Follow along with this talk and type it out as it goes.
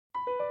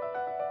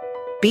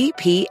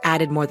BP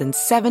added more than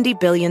 $70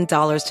 billion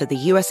to the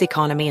U.S.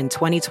 economy in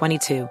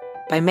 2022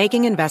 by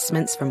making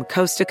investments from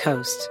coast to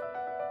coast.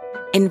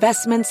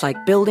 Investments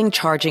like building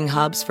charging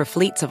hubs for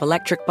fleets of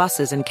electric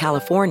buses in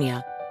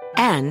California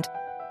and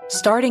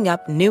starting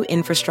up new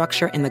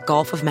infrastructure in the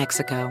Gulf of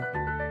Mexico.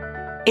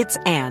 It's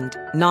and,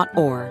 not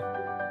or.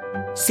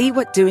 See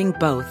what doing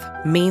both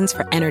means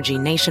for energy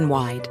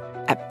nationwide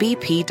at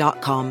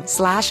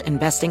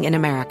bp.com/investing in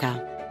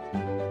America.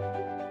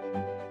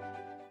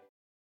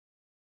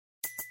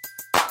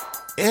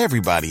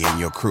 Everybody in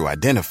your crew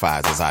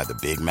identifies as either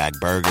Big Mac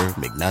Burger,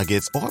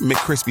 McNuggets, or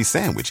McCrispy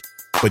Sandwich.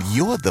 But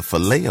you're the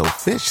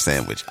Filet-O-Fish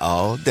Sandwich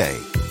all day.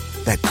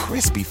 That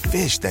crispy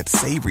fish, that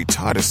savory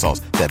tartar sauce,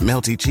 that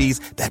melty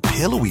cheese, that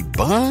pillowy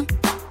bun.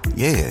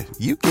 Yeah,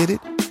 you get it.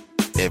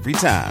 Every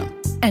time.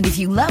 And if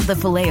you love the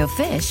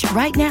Filet-O-Fish,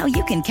 right now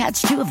you can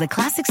catch two of the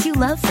classics you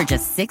love for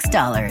just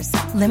 $6.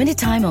 Limited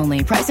time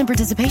only. Price and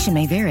participation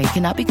may vary.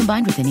 Cannot be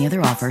combined with any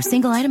other offer.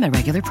 Single item at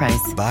regular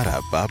price.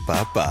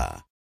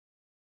 Ba-da-ba-ba-ba.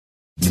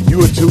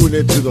 You are tuned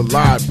into The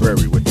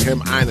Library with Tim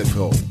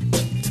Einico,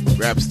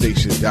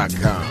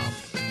 rapstation.com.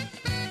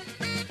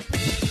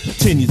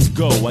 10 years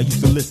ago, I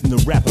used to listen to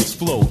rappers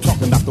flow,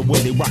 talking about the way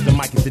they rock the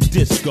mic at the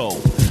disco.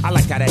 I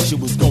like how that shit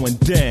was going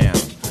down.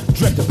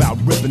 Dreamt about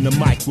ripping the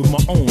mic with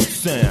my own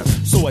sound.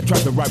 So I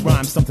tried to write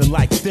rhymes something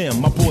like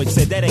them. My boy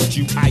said, that ain't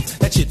you, Ice.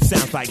 That shit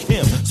sounds like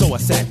him. So I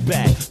sat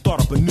back, thought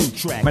up a new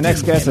track. My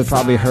next guest has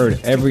probably heard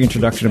every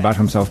introduction about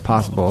himself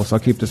possible, so I'll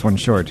keep this one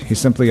short. He's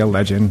simply a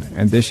legend,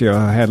 and this year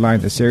he'll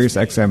headline the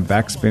SiriusXM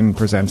Backspin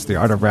Presents the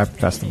Art of Rap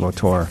Festival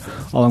Tour,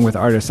 along with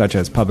artists such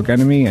as Public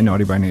Enemy and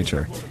Naughty by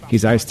Nature.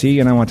 He's Ice-T,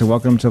 and I want to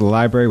welcome him to The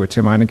Library with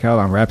Tim Einikel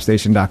on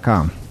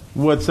rapstation.com.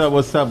 What's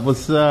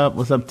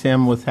up,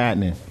 Tim? What's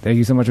happening? Thank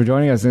you so much for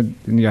joining us in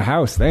your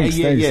house. Thanks.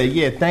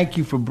 Yeah. Thank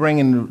you for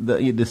bringing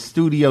the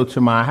studio to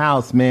my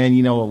house, man.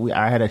 You know,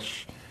 I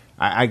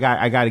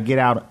got to get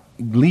out,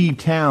 leave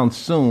town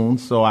soon.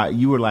 So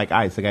you were like,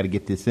 Ice, I got to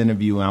get this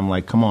interview. And I'm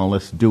like, come on,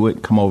 let's do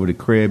it. Come over to the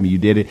crib, and you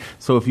did it.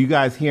 So if you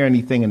guys hear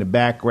anything in the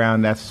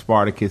background, that's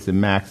Spartacus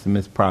and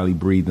Maximus probably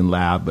breathing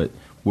loud, but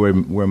we're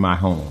my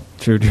home.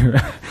 True.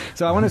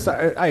 So I want to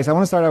start, Ice. I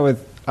want to start out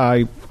with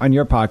on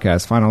your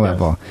podcast, Final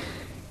Level.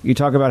 You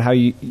talk about how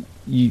you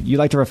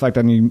like to reflect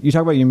on you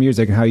talk about your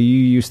music and how you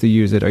used to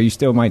use it, or you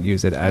still might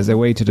use it as a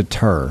way to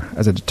deter,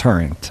 as a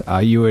deterrent.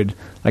 You would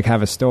like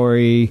have a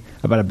story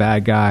about a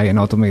bad guy, and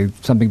ultimately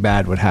something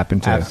bad would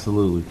happen to.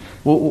 Absolutely.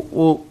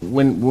 Well,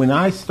 when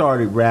I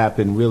started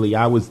rapping, really,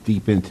 I was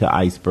deep into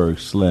Iceberg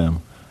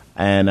Slim,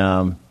 and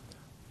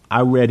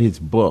I read his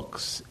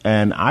books,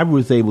 and I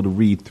was able to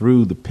read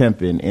through the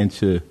pimping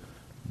into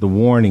the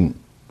warnings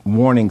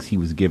he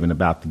was given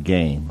about the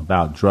game,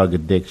 about drug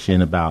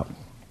addiction, about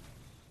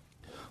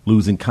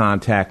losing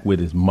contact with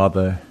his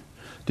mother,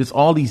 just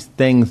all these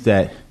things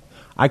that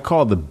I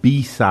call the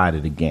B side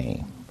of the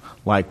game.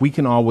 Like, we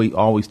can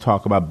always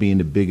talk about being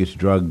the biggest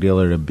drug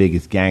dealer, the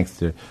biggest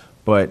gangster,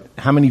 but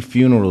how many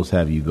funerals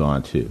have you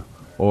gone to?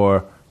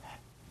 Or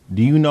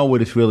do you know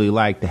what it's really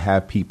like to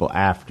have people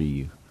after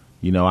you?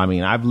 You know, I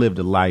mean, I've lived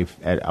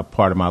a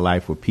part of my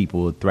life where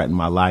people would threaten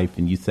my life,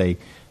 and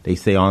they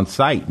say on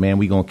sight, man,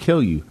 we gonna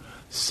kill you.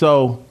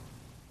 So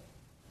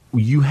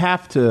you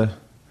have to,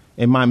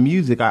 in my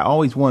music, I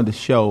always wanted to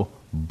show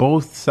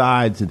both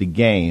sides of the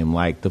game.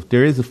 Like,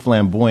 there is a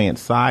flamboyant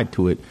side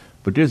to it,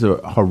 but there's a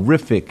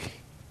horrific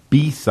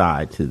B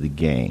side to the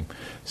game.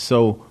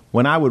 So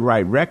when I would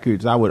write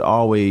records, I would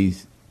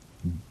always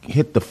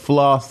hit the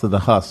floss of the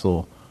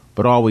hustle,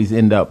 but always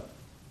end up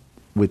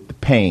with the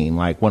pain.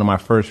 Like, one of my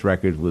first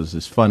records was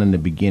it's fun in the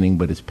beginning,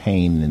 but it's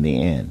pain in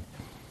the end.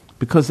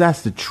 Because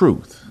that's the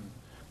truth.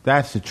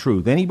 That's the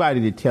truth. Anybody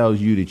that tells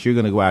you that you're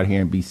going to go out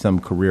here and be some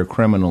career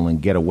criminal and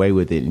get away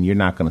with it and you're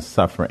not going to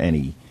suffer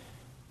any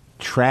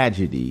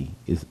tragedy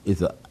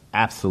is an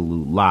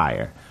absolute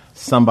liar.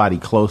 Somebody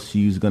close to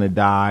you is going to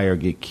die or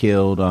get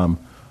killed.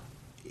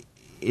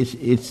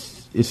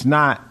 It's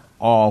not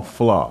all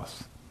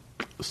floss.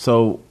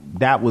 So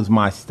that was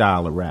my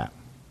style of rap.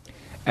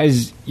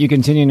 As you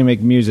continue to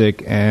make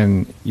music,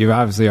 and you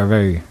obviously are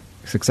very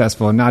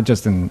successful, not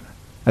just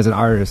as an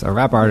artist, a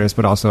rap artist,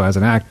 but also as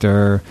an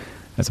actor,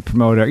 as a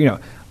promoter, you know,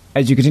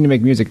 as you continue to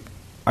make music,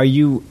 do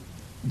you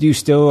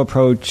still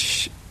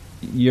approach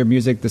your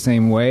music the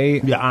same way?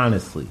 Yeah,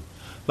 honestly.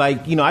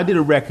 Like, you know, I did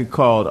a record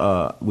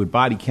called, with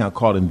Body Count,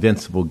 called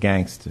Invincible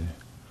Gangster,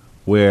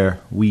 where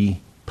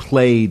we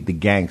played the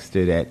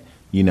gangster that,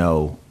 you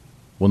know,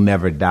 will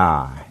never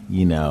die,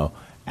 you know,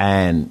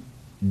 and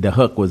the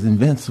hook was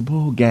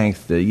invincible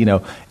gangster, you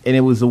know, and it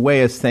was a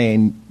way of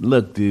saying,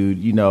 look, dude,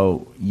 you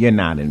know, you're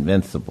not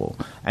invincible.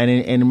 And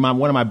in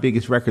one of my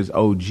biggest records,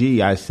 OG,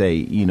 I say,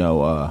 you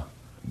know,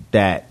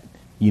 that,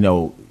 you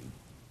know,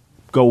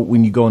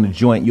 when you go in the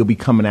joint, you'll be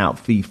coming out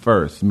feet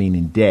first,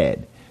 meaning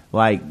dead.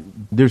 Like,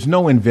 there's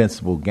no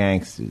invincible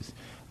gangsters.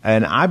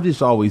 And I've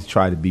just always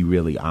tried to be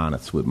really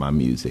honest with my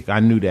music. I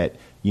knew that,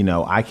 you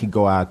know, I could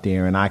go out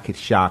there and I could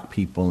shock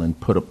people and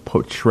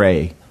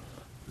portray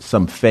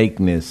some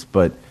fakeness,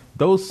 but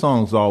those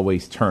songs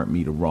always turned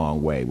me the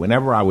wrong way.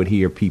 Whenever I would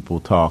hear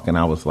people talk, and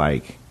I was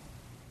like,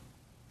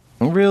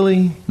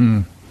 really?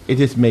 It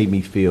just made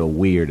me feel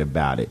weird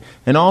about it.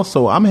 And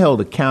also, I'm held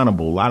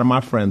accountable. A lot of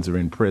my friends are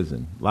in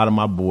prison. A lot of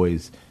my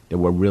boys that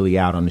were really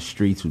out on the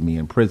streets with me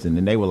in prison,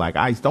 and they were like,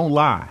 Ice, don't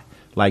lie.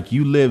 Like,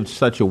 you lived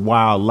such a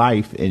wild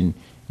life, and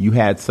you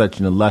had such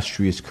an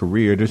illustrious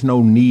career. There's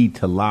no need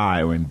to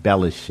lie or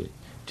embellish it.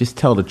 Just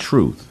tell the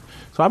truth.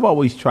 So I've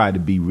always tried to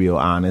be real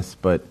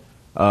honest, but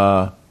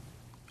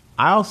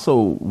I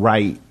also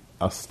write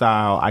a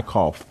style I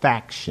call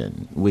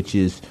faction, which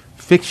is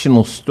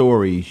fictional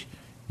stories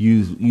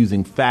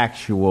using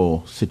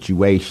factual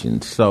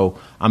situations. So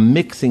I'm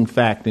mixing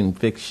fact and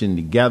fiction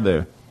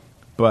together,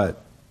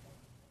 but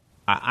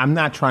I'm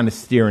not trying to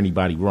steer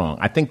anybody wrong.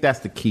 I think that's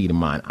the key to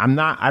mine.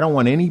 I don't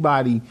want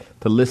anybody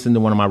to listen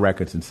to one of my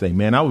records and say,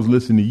 man, I was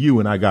listening to you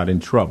and I got in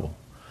trouble.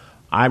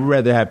 I'd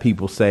rather have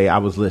people say, I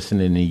was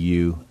listening to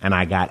you and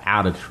I got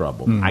out of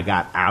trouble. I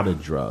got out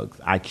of drugs.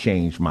 I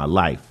changed my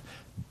life.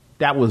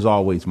 That was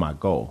always my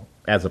goal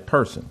as a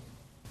person.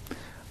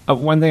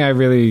 One thing I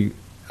really,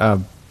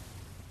 one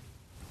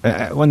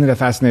thing that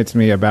fascinates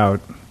me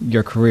about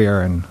your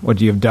career and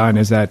what you've done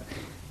is that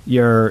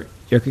you're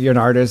an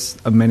artist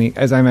of many,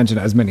 as I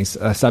mentioned, as many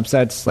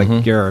subsets.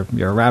 Like you're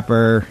a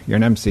rapper, you're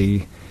an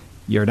MC,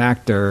 you're an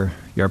actor,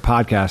 you're a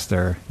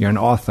podcaster, you're an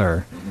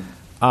author.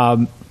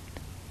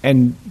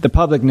 And the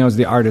public knows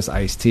the artist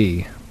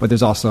Ice-T, but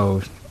there's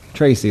also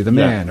Tracy, the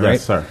man, right?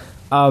 Yes, sir.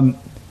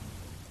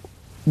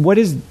 What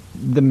is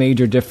the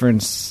major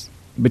difference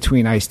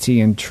between Ice-T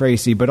and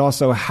Tracy, but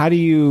also how do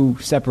you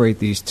separate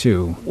these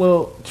two?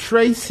 Well,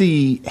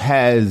 Tracy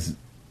has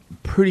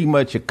pretty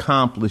much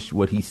accomplished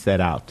what he set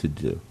out to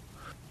do.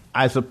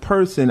 As a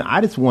person,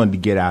 I just wanted to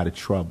get out of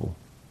trouble,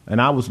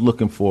 and I was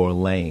looking for a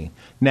lane.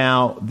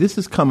 Now, this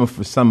is coming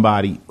from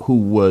somebody who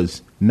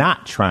was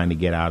not trying to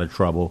get out of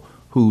trouble,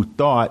 who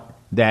thought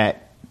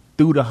that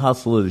through the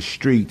hustle of the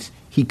streets,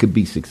 he could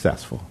be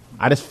successful.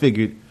 I just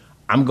figured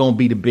I'm going to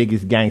be the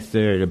biggest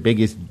gangster, the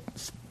biggest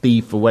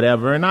thief or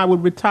whatever, and I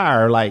would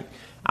retire. Like,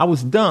 I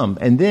was dumb.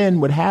 And then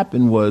what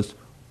happened was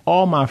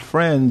all my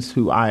friends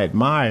who I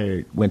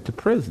admired went to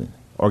prison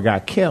or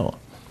got killed.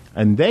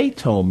 And they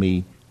told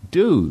me,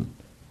 dude,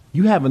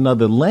 you have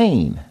another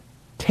lane.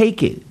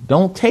 Take it.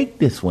 Don't take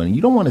this one.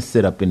 You don't want to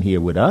sit up in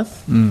here with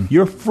us.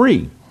 You're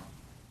free.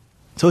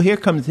 So here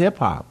comes hip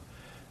hop.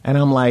 And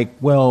I'm like,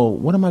 well,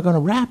 what am I going to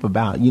rap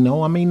about? You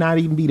know, I may not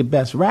even be the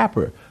best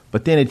rapper.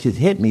 But then it just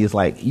hit me. It's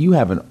like you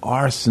have an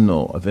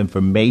arsenal of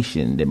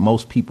information that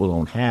most people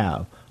don't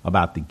have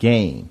about the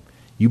game.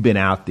 You've been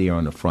out there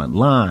on the front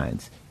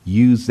lines.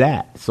 Use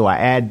that. So I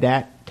add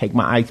that, take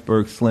my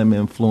Iceberg Slim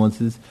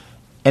influences.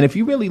 And if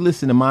you really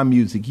listen to my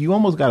music, you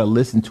almost got to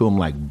listen to them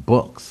like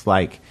books.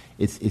 Like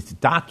it's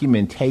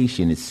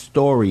documentation, it's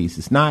stories.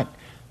 It's not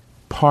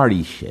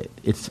party shit.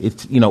 It's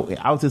you know,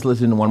 I was just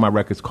listening to one of my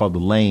records called The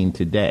Lane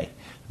today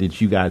that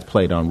you guys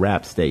played on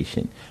Rap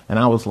Station. And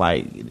I was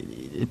like,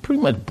 it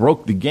pretty much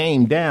broke the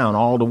game down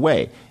all the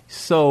way.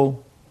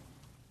 So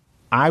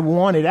I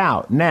wanted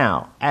out.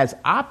 Now, as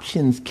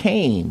options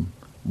came,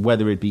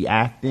 whether it be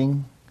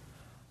acting,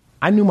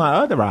 I knew my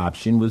other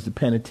option was the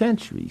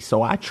penitentiary.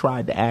 So I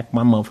tried to act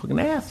my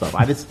motherfucking ass off.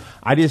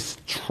 I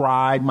just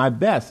tried my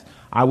best.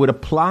 I would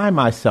apply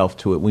myself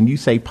to it. When you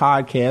say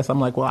podcast, I'm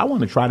like, well, I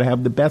want to try to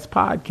have the best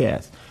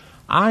podcast.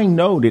 I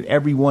know that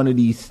every one of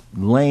these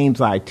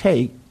lanes I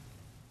take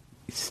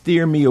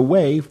steer me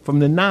away from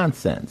the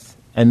nonsense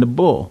and the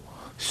bull.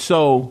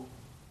 So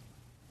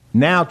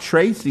now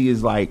Tracy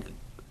is like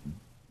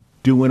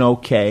doing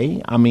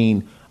okay. I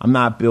mean, I'm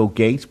not Bill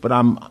Gates, but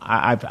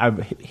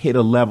I've hit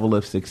a level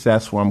of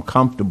success where I'm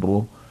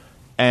comfortable,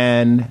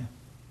 and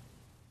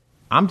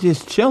I'm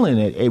just chilling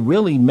it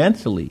really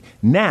mentally.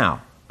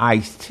 Now,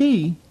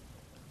 Ice-T,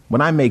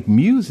 when I make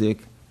music,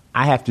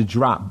 I have to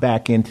drop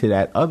back into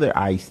that other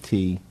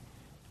Ice-T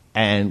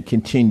and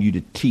continue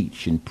to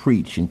teach and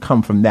preach and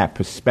come from that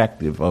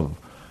perspective of,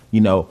 you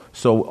know,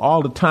 so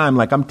all the time,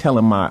 like I'm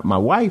telling my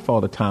wife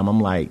all the time, I'm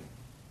like,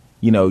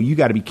 you know, you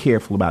got to be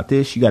careful about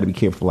this. You got to be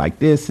careful like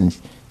this. And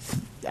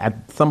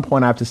at some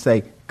point I have to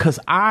say, because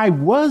I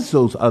was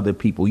those other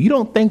people. You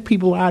don't think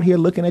people out here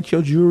looking at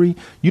your jewelry?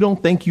 You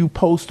don't think you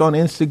post on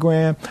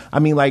Instagram? I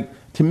mean, like,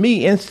 to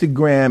me,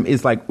 Instagram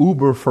is like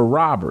Uber for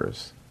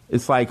robbers.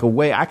 It's like a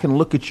way I can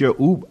look at your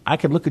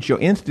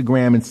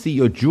Instagram and see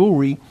your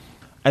jewelry,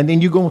 and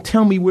then you're going to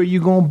tell me where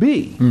you're going to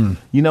be.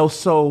 You know,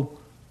 so,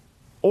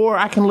 or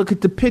I can look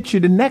at the picture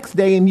the next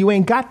day and you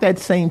ain't got that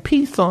same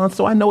piece on,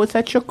 so I know it's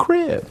at your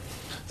crib.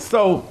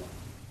 So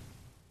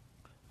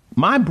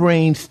my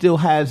brain still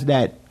has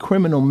that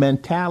criminal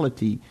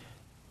mentality,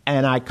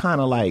 and I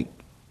kind of like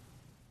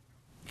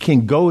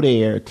can go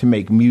there to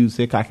make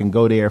music. I can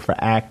go there for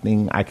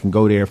acting. I can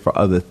go there for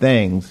other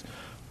things.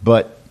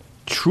 But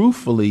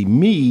truthfully,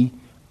 me,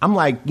 I'm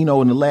like, you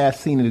know, in the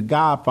last scene of The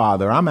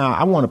Godfather, I'm out.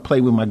 I want to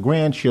play with my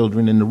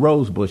grandchildren in the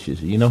rose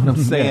bushes. You know what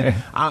I'm saying?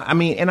 Yeah. I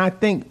mean, and I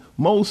think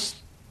most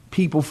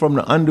people from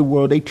the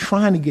underworld, they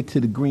trying to get to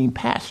the green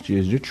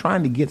pastures. They're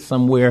trying to get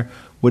somewhere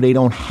where they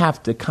don't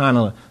have to kind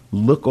of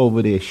look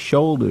over their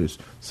shoulders.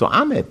 So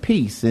I'm at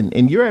peace,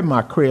 and you're at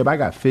my crib. I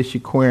got fish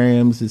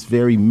aquariums. It's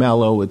very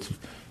mellow. It's,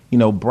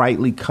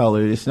 brightly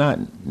colored. It's not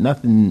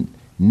nothing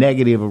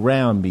negative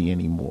around me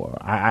anymore.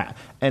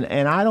 And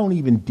I don't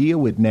even deal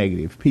with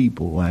negative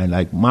people. And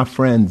like my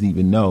friends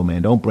even know,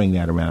 man, don't bring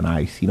that around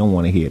Ice. You don't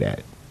want to hear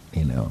that,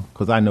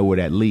 because I know where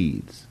that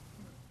leads.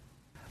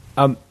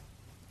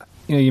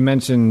 You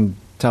mentioned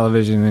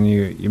television, and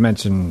you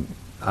mentioned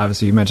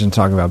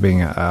talking about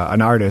being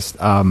an artist.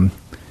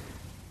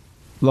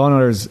 Law and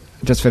Order's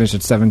just finished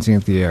its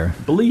 17th year.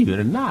 Believe it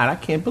or not, I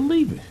can't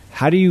believe it.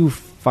 How do you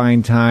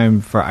find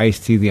time for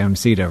Ice-T, the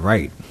MC, to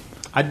write?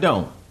 I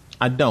don't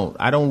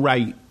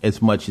write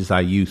as much as I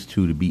used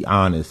to be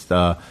honest.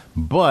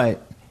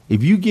 But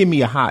if you give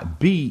me a hot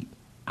beat,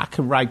 I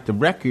can write the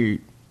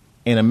record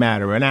in a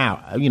matter of an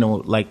hour,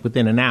 like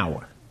within an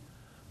hour.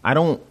 I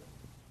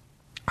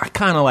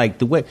kind of like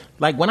the way,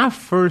 like when I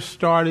first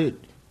started,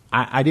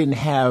 I didn't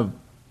have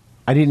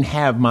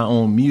my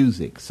own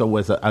music. So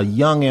as a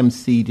young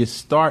MC just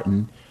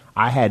starting,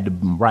 I had to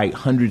write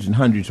hundreds and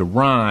hundreds of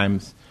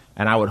rhymes,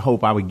 and I would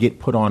hope I would get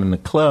put on in the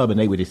club and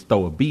they would just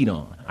throw a beat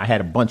on. I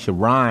had a bunch of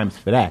rhymes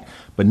for that.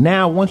 But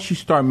now once you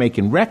start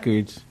making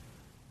records,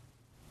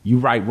 you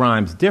write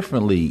rhymes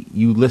differently.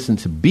 You listen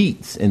to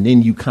beats, and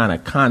then you kind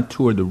of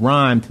contour the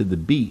rhyme to the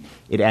beat.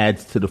 It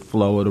adds to the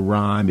flow of the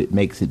rhyme. It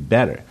makes it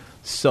better.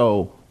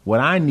 So what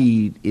I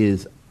need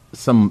is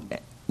some,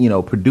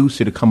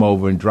 producer to come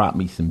over and drop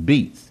me some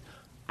beats.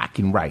 I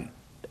can write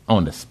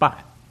on the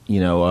spot.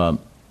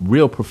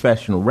 Real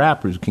professional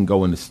rappers can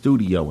go in the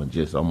studio and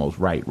just almost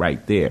write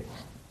right there.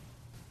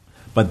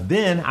 But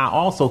then I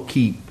also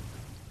keep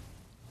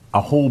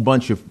a whole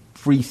bunch of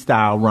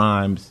freestyle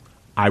rhymes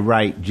I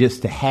write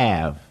just to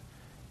have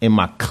in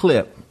my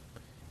clip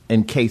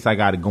in case I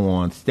got to go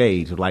on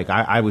stage. Like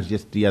I was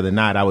just the other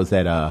night, I was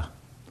at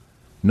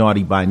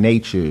Naughty by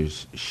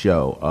Nature's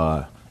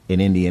show in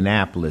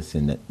Indianapolis,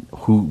 and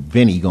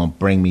Vinny gonna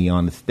bring me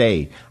on the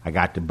stage. I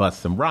got to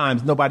bust some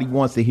rhymes. Nobody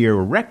wants to hear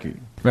a record.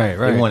 Right.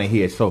 They want to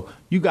hear. So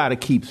you got to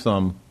keep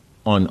some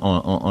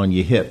on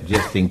your hip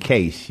just in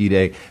case.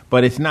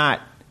 But it's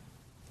not,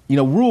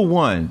 rule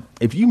one,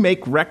 if you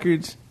make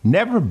records,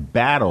 never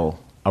battle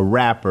a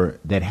rapper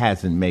that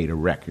hasn't made a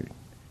record,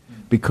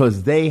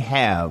 because they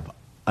have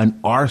an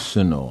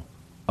arsenal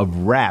of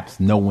raps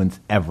no one's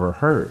ever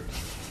heard.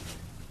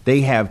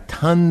 They have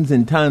tons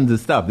and tons of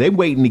stuff. They're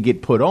waiting to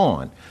get put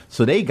on.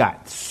 So they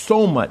got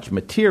so much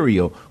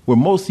material where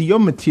most of your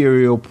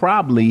material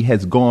probably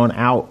has gone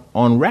out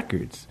on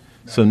records.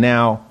 So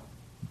now,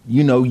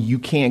 you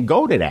can't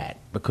go to that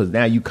because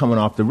now you're coming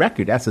off the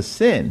record. That's a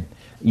sin,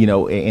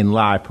 in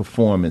live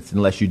performance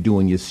unless you're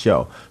doing your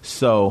show.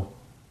 So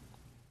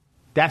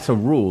that's a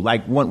rule.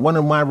 Like one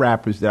of my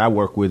rappers that I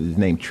work with is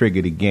named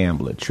Trigger the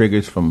Gambler.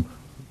 Trigger's from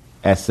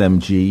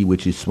SMG,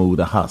 which is Smooth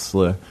the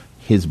Hustler,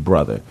 his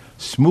brother.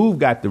 Smooth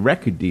got the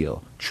record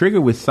deal.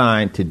 Trigger was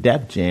signed to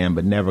Def Jam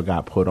but never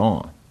got put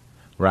on,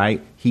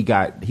 right? He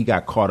got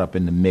caught up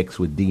in the mix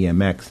with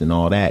DMX and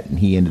all that, and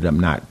he ended up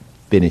not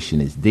finishing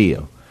his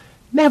deal.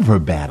 Never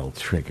battled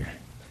Trigger.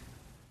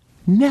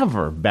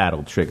 Never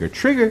battled Trigger.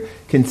 Trigger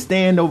can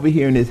stand over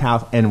here in his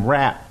house and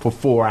rap for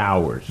 4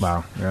 hours.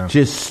 Wow. Yeah.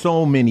 Just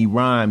so many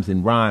rhymes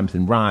and rhymes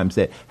and rhymes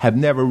that have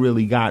never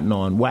really gotten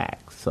on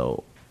wax.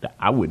 So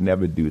I would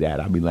never do that.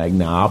 I'd be like,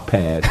 nah, I'll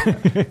pass.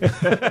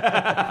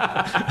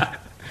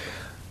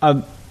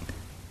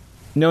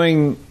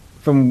 Knowing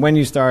from when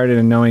you started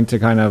and knowing to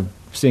kind of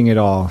seeing it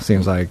all,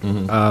 seems like.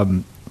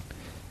 Mm-hmm.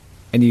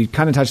 And you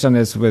kind of touched on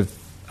this with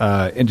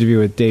interview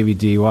with Davey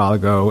D a while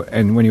ago,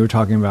 and when you were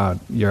talking about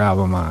your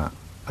album,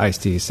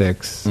 Ice-T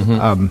 6.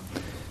 Mm-hmm.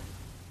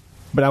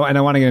 But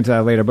I want to get into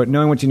that later. But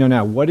knowing what you know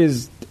now,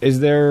 is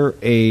there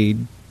a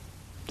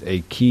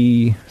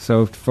key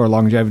for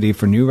longevity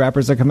for new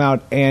rappers that come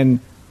out, and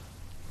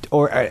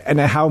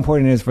how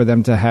important it is for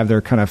them to have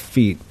their kind of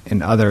feet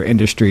in other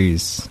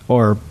industries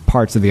or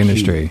parts of the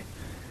industry?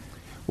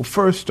 Well,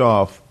 first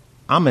off,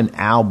 I'm an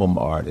album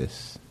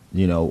artist.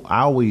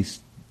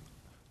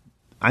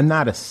 I'm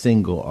not a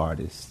single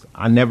artist.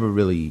 I never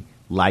really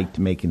liked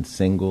making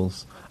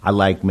singles. I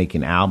like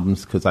making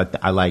albums because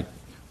I like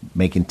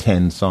making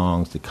 10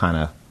 songs to kind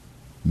of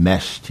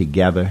mesh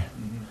together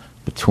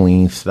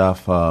between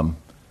stuff. I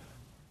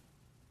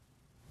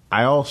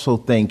also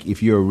think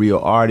if you're a real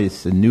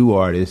artist, a new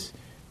artist,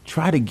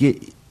 try to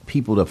get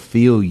people to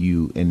feel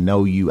you and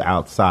know you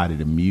outside of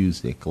the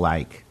music.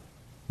 Like,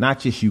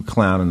 not just you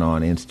clowning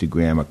on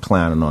Instagram or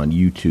clowning on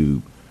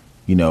YouTube.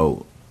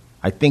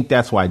 I think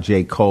that's why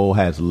J. Cole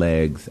has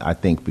legs. I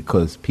think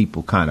because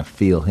people kind of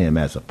feel him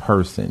as a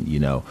person,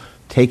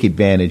 Take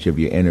advantage of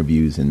your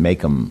interviews and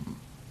make them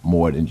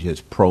more than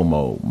just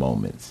promo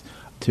moments.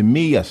 To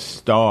me, a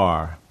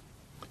star...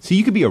 See,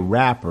 you could be a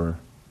rapper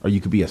or you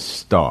could be a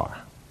star.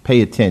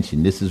 Pay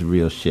attention. This is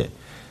real shit.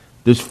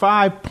 There's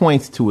 5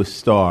 points to a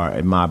star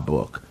in my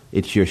book.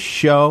 It's your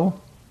show.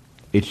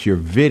 It's your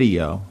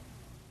video.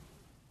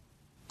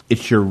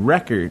 it's your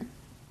record,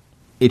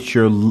 it's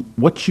your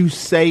what you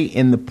say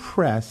in the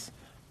press,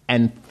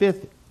 and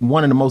fifth,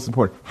 one of the most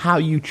important, how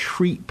you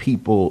treat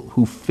people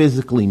who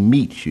physically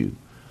meet you.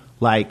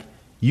 Like,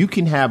 you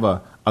can have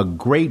a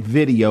great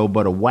video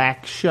but a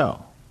whack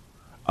show.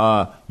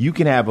 You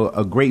can have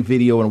a great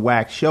video and a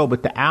whack show,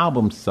 but the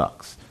album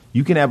sucks.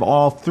 You can have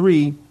all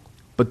three,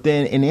 but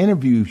then in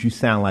interviews you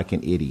sound like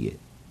an idiot.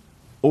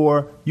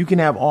 Or you can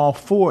have all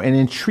four and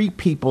then treat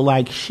people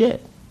like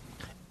shit.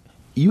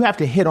 You have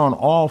to hit on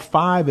all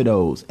five of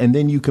those, and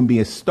then you can be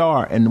a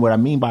star. And what I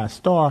mean by a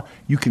star,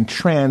 you can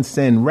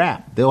transcend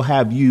rap. They'll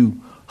have you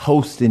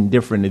hosting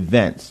different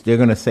events. They're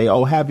going to say,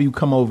 oh, have you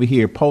come over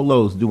here?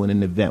 Polo's doing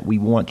an event. We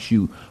want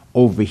you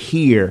over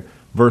here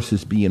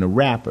versus being a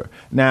rapper.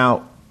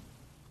 Now,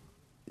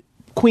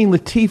 Queen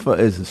Latifah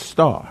is a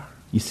star.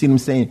 You see what I'm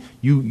saying?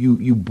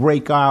 You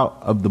break out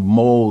of the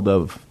mold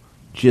of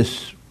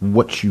just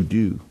what you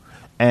do.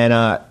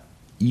 And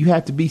you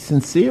have to be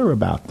sincere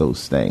about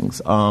those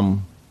things.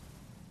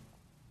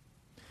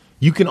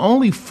 You can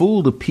only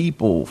fool the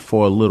people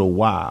for a little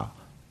while.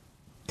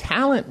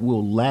 Talent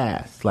will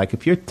last. Like,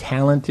 if you're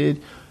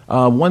talented,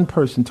 one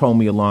person told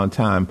me a long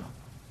time,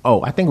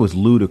 I think it was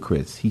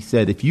Ludacris. He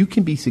said, if you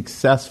can be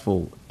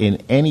successful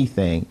in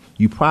anything,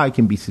 you probably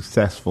can be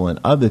successful in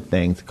other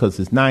things because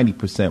it's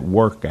 90%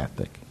 work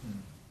ethic.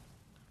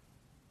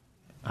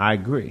 I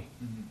agree.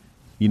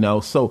 You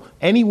know, so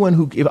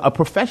anyone if a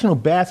professional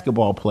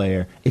basketball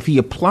player, if he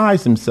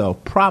applies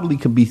himself, probably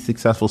could be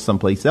successful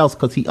someplace else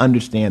because he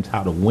understands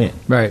how to win.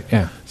 Right,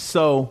 yeah.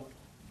 So,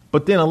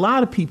 but then a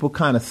lot of people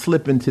kind of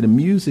slip into the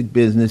music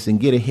business and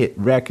get a hit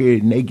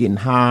record and they getting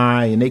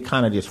high and they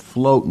kind of just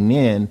floating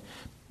in,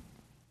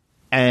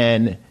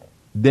 and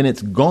then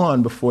it's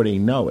gone before they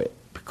know it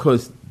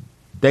because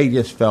they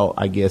just felt,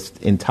 I guess,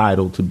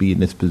 entitled to be in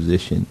this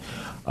position.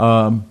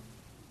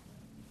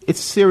 It's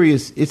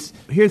serious.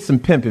 Here's some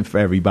pimping for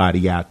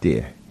everybody out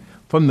there.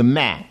 From the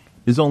Mac,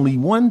 there's only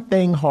one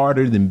thing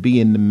harder than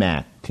being the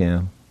Mac,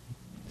 Tim.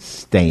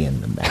 Stay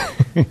in the Mac.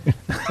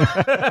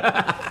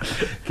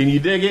 Can you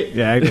dig it?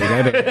 Yeah, I dig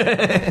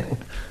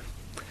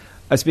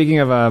it. Speaking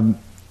of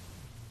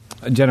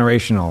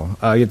generational,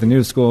 you have the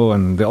new school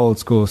and the old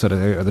school, so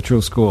the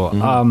true school.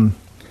 Mm-hmm.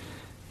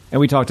 And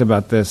we talked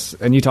about this,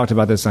 and you talked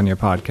about this on your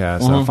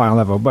podcast, mm-hmm. Final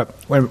Level. But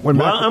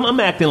I'm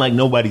acting like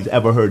nobody's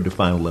ever heard the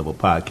Final Level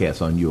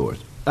podcast on yours,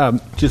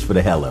 just for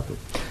the hell of it.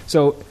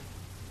 So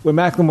when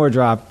Macklemore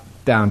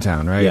dropped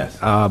Downtown, right? Yes.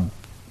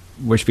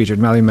 Which featured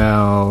Melly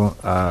Mel,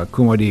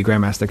 Kumo D,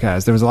 Grandmaster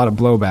Caz, there was a lot of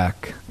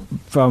blowback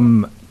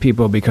from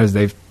people because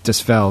they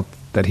just felt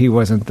that he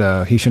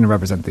shouldn't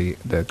represent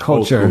the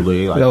culture,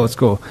 the old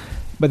school.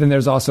 But then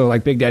there's also,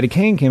 like, Big Daddy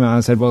Kane came out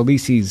and said, well, at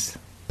least he's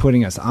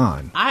putting us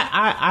on.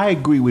 I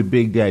agree with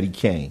Big Daddy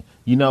Kane.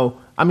 You know,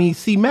 I mean,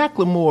 see,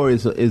 Macklemore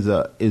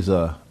is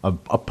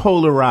a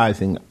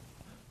polarizing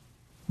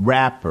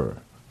rapper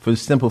for the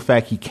simple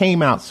fact he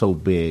came out so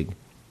big,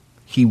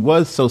 he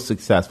was so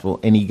successful,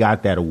 and he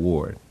got that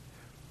award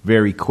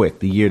very quick.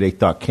 The year they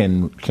thought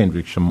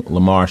Kendrick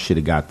Lamar should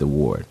have got the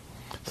award.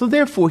 So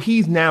therefore,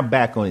 he's now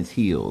back on his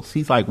heels.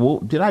 He's like, well,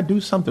 did I do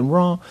something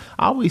wrong?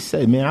 I always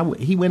say, man,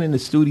 he went in the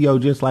studio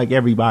just like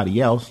everybody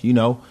else. You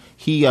know,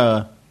 he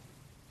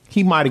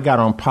might have got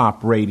on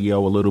pop radio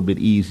a little bit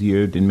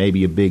easier than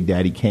maybe a Big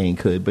Daddy Kane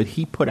could, but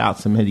he put out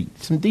some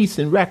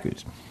decent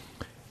records.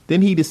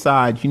 Then he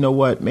decides, you know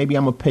what, maybe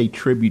I'm going to pay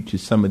tribute to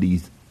some of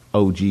these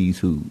OGs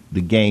who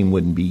the game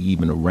wouldn't be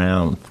even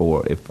around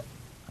for if,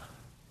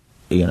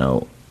 you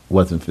know,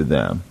 wasn't for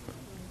them.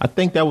 I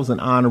think that was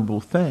an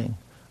honorable thing.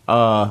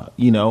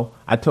 You know,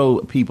 I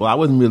told people I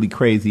wasn't really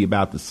crazy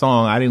about the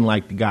song. I didn't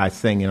like the guy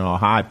singing all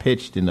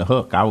high-pitched in the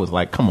hook. I was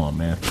like, come on,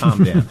 man,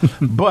 calm down.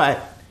 But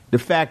the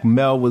fact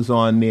Mel was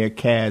on there,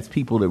 Caz,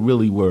 people that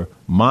really were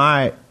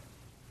my,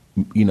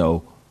 you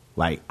know,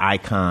 like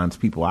icons,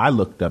 people I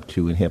looked up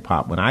to in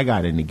hip-hop when I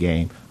got in the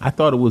game, I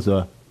thought it was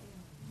a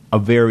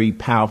very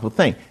powerful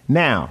thing.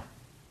 Now,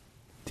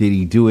 did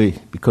he do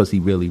it because he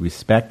really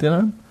respected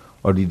him,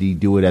 or did he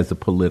do it as a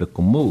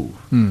political move?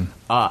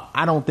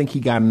 I don't think he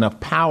got enough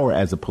power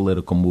as a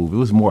political move. It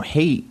was more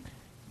hate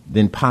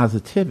than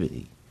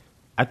positivity.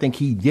 I think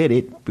he did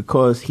it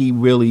because he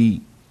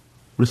really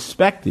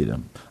respected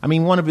him. I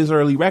mean, one of his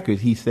early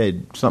records, he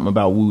said something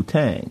about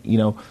Wu-Tang. You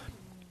know,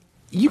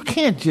 you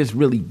can't just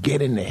really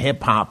get into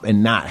hip-hop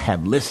and not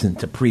have listened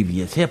to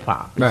previous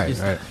hip-hop.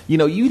 Right. You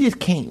know, you just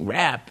can't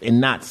rap and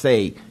not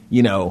say,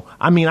 you know,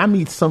 I mean, I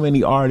meet so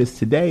many artists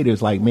today,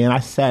 there's like, man,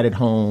 I sat at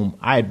home,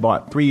 I had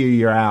bought 3 of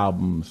your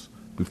albums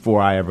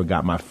before I ever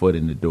got my foot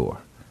in the door.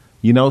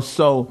 You know,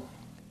 so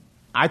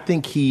I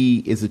think he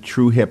is a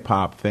true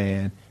hip-hop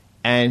fan,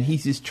 and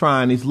he's just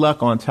trying his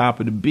luck on top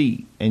of the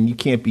beat, and you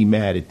can't be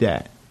mad at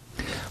that.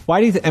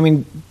 Why do you I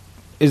mean,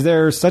 is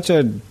there such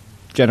a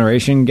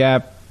generation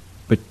gap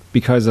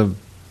because of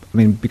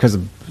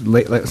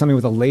something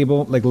with a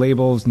label, like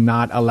labels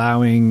not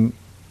allowing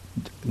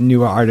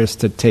newer artists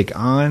to take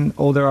on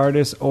older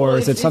artists, or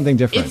is it something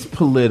different? It's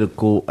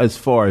political as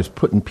far as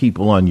putting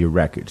people on your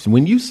records.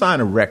 When you sign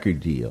a record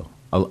deal,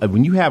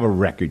 when you have a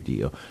record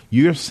deal,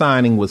 you're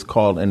signing what's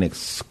called an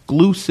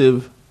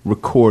exclusive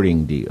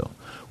recording deal,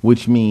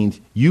 which means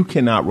you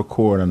cannot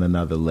record on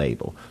another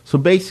label. So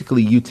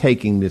basically, you're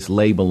taking this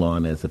label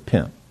on as a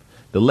pimp.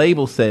 The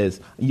label says,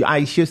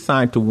 I should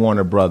sign to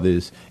Warner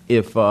Brothers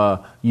if,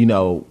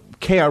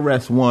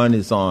 KRS-One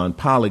is on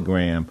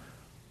Polygram.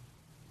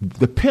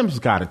 The pimp's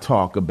got to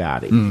talk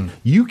about it.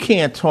 You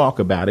can't talk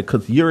about it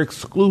because you're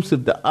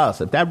exclusive to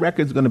us. If that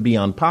record's going to be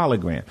on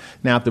Polygram.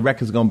 Now, if the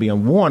record's going to be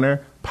on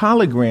Warner,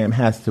 Polygram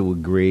has to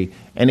agree,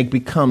 and it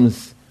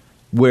becomes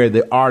where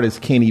the artists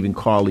can't even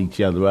call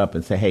each other up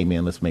and say, hey,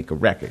 man, let's make a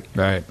record.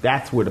 Right.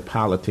 That's where the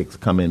politics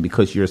come in,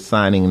 because you're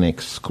signing an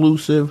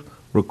exclusive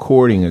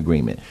recording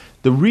agreement.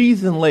 The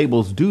reason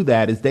labels do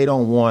that is they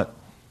don't want,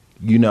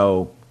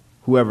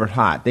 whoever's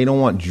hot. They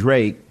don't want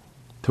Drake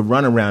to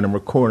run around and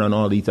record on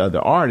all these other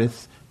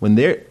artists when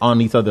they're on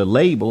these other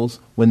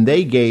labels when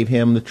they gave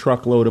him the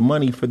truckload of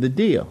money for the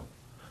deal.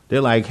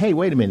 They're like, hey,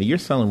 wait a minute, you're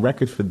selling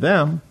records for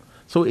them.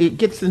 So it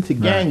gets into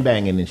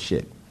gangbanging and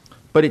shit.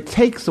 But it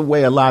takes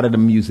away a lot of the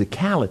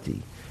musicality.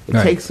 It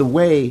takes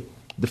away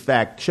the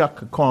fact Chuck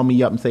could call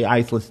me up and say,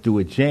 Ice, let's do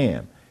a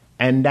jam.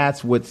 And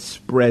that's what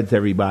spreads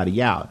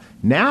everybody out.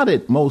 Now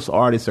that most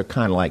artists are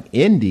kind of like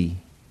indie,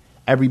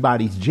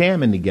 everybody's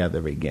jamming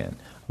together again.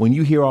 When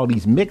you hear all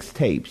these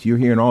mixtapes, you're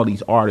hearing all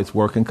these artists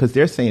working because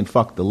they're saying,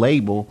 fuck the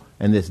label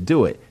and let's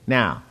do it.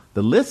 Now,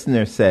 the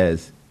listener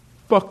says,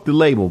 fuck the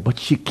label,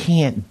 but you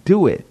can't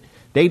do it.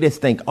 They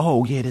just think,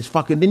 oh, yeah, this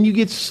fucking... Then you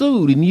get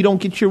sued and you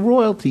don't get your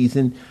royalties.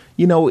 And,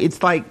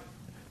 it's like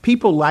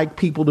people like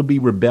people to be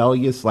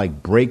rebellious,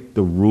 like break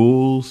the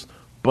rules,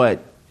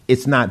 but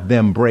it's not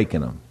them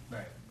breaking them.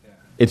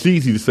 It's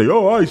easy to say,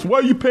 oh, Ice, why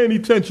are you paying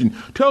attention?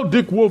 Tell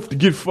Dick Wolf to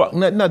get fucked.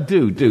 No,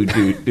 dude.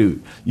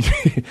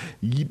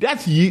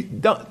 That's you.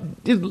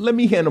 Just let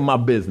me handle my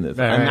business.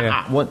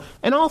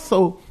 And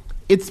also,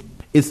 it's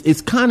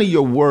kind of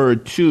your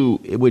word, too,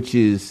 which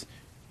is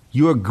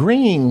you're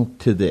agreeing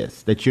to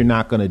this, that you're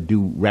not going to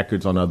do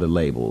records on other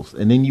labels,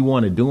 and then you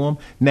want to do them.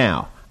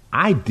 Now,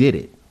 I did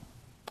it.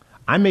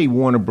 I made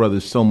Warner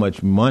Brothers so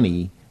much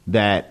money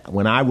that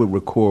when I would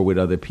record with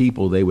other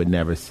people, they would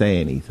never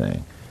say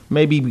anything.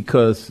 Maybe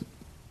because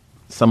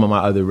some of my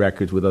other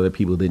records with other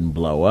people didn't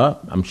blow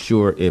up. I'm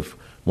sure if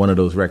one of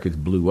those records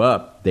blew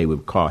up, they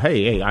would call,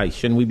 hey,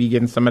 shouldn't we be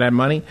getting some of that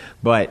money?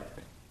 But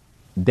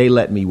they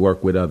let me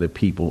work with other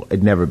people.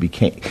 It never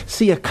became.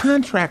 See, a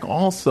contract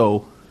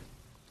also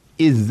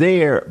is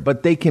there,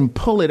 but they can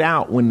pull it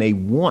out when they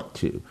want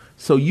to.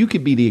 So you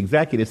could be the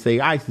executive,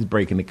 say, Ice is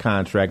breaking the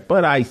contract,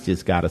 but Ice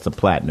just got us a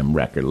platinum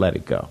record. Let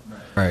it go.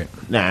 Right.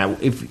 Now,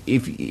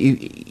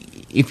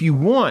 if you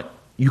want,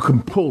 you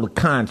can pull the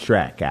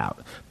contract out,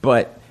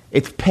 but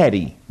it's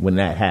petty when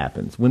that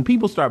happens. When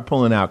people start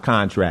pulling out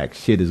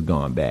contracts, shit has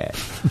gone bad.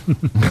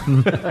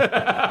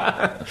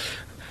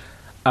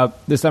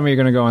 This summer you're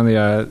going to go on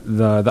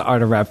the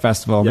Art of Rap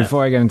Festival. Yes.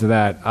 Before I get into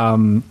that,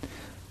 do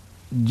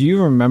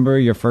you remember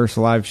your first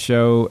live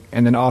show,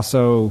 and then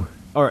also,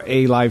 or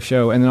a live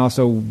show, and then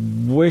also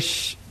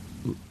which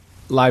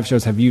live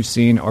shows have you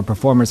seen or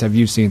performers have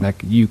you seen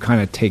that you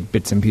kind of take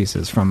bits and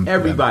pieces from?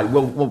 Everybody.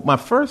 Well, my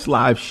first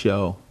live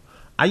show,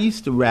 I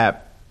used to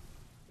rap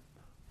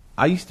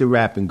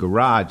in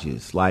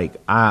garages. Like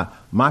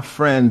my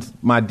friends,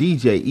 my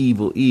DJ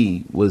Evil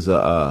E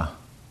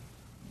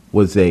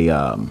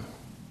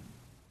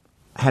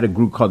had a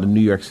group called the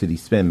New York City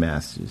Spin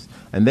Masters,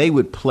 and they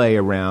would play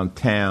around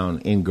town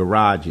in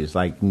garages.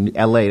 Like in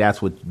L.A.,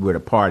 that's where the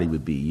party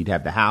would be. You'd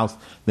have the house,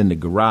 then the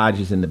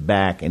garages in the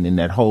back, and then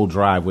that whole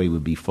driveway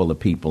would be full of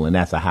people, and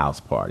that's a house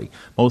party.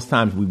 Most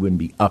times we wouldn't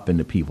be up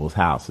into people's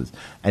houses.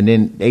 And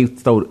then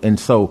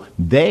so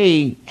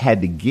they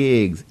had the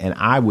gigs, and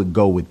I would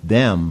go with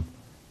them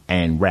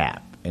and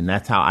rap. And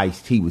that's how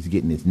Ice-T was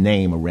getting his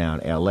name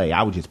around L.A.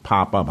 I would just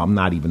pop up. I'm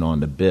not even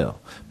on the bill.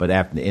 But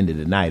after the end of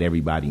the night,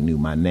 everybody knew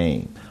my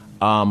name.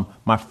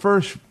 My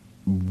first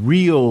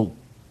real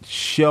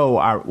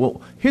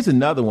show, here's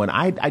another one.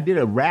 I did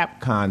a rap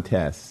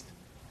contest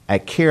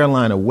at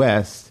Carolina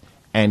West,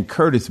 and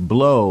Curtis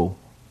Blow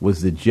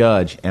was the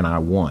judge, and I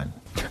won.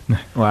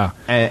 Wow.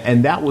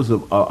 And that was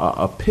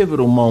a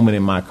pivotal moment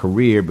in my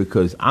career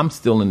because I'm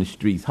still in the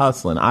streets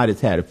hustling. I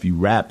just had a few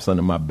raps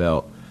under my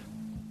belt.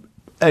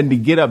 And to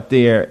get up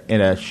there in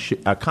at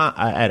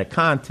a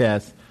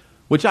contest,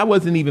 which I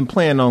wasn't even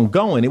planning on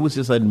going. It was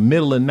just like the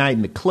middle of the night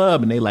in the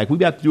club, and they like, we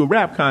got to do a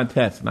rap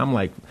contest. And I'm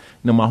like,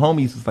 my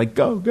homies was like,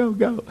 go, go,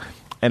 go.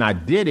 And I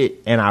did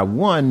it, and I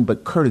won,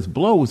 but Curtis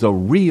Blow was a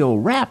real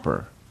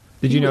rapper.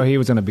 Did you know he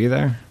was going to be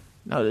there?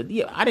 No,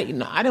 yeah, I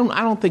didn't. I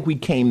don't think we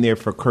came there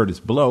for Curtis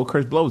Blow.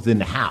 Curtis Blow was in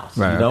the house,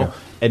 right, you know. Okay.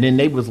 And then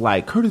they was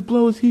like, Curtis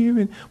Blow is here,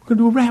 and we're gonna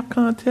do a rap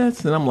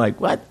contest. And I'm like,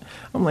 what?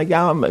 I'm like,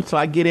 so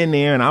I get in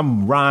there and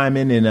I'm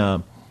rhyming,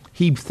 and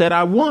he said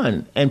I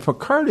won. And for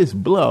Curtis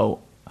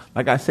Blow,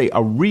 like I say,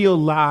 a real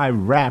live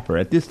rapper.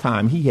 At this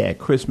time, he had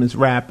Christmas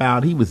rap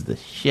out. He was the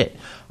shit.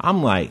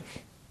 I'm like,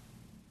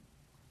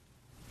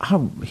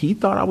 he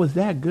thought I was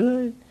that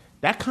good.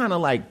 That kind of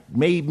like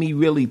made me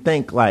really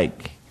think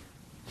like,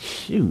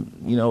 shoot,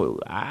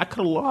 I could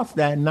have lost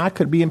that and I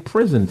could be in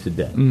prison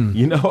today.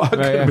 I could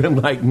have been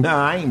like,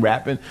 nah, I ain't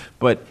rapping.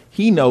 But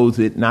he knows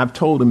it, and I've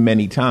told him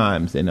many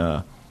times, and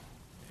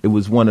it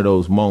was one of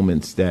those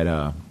moments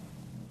that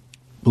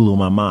blew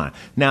my mind.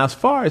 Now, as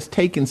far as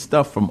taking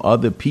stuff from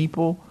other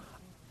people,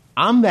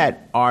 I'm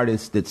that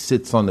artist that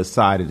sits on the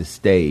side of the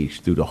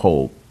stage through the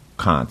whole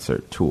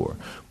concert tour.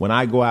 When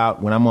I go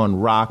out, when I'm on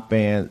Rock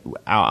Band,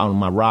 out on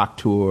my rock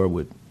tour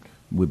with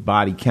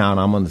Body Count,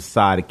 I'm on the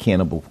side of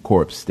Cannibal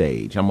Corpse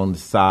stage. I'm on the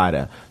side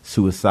of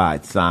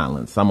Suicide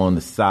Silence. I'm on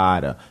the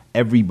side of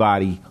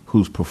everybody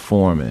who's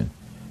performing.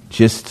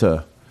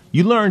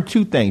 You learn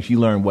two things. You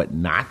learn what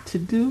not to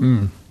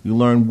do. You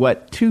learn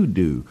what to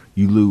do.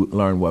 You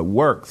learn what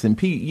works.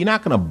 And you're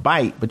not going to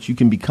bite, but you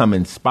can become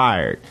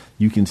inspired.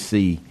 You can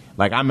see.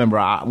 Like, I remember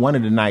one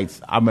of the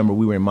nights,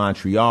 we were in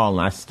Montreal,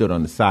 and I stood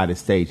on the side of the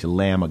stage, the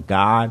Lamb of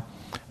God.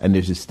 And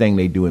there's this thing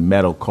they do in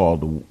metal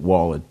called the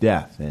Wall of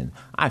Death. And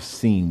I've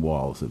seen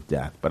Walls of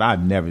Death, but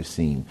I've never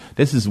seen.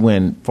 This is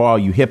when, for all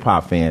you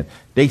hip-hop fans,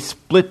 they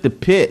split the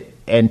pit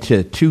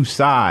into two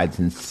sides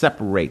and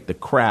separate the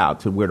crowd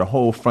to where the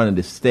whole front of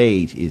the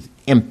stage is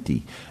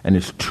empty. And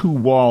there's two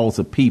walls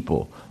of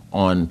people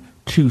on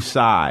two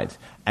sides.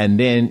 And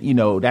then,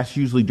 that's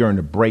usually during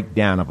the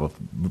breakdown of a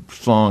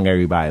song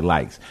everybody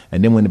likes.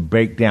 And then when the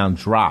breakdown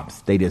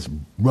drops, they just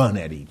run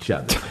at each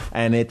other.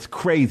 And it's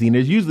crazy. And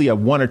there's usually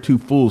one or two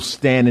fools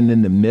standing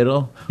in the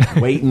middle,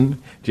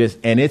 waiting.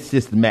 And it's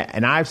just mad.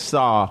 And I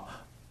saw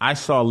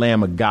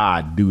Lamb of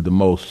God do the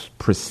most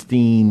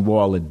pristine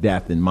Wall of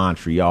Death in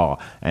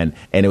Montreal. And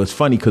it was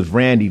funny because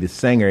Randy, the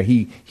singer,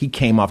 he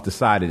came off the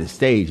side of the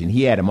stage and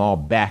he had them all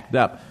backed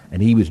up.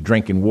 And he was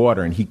drinking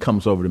water, and he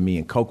comes over to me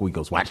and Coco. He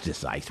goes, "Watch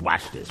this, Ice.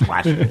 Watch this.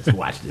 Watch this.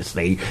 Watch this."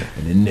 And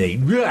then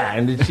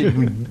and the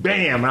shit,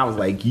 bam! And I was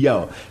like,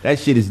 "Yo, that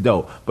shit is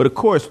dope." But of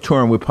course,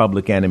 touring with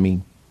Public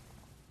Enemy,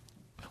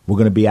 we're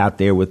gonna be out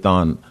there with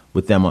them.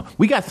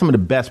 We got some of the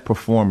best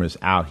performers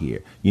out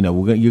here. You're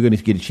gonna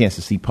get a chance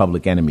to see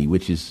Public Enemy,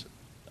 which is,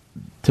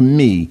 to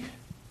me,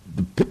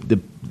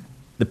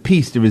 the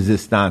piece de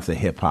resistance of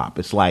hip hop.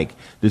 It's like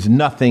there's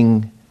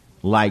nothing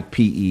like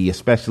PE,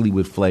 especially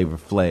with Flavor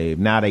Flav.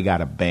 Now they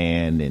got a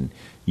band, and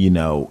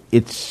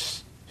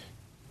it's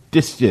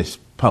just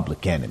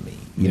Public Enemy.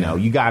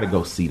 You got to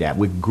go see that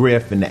with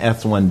Griff and the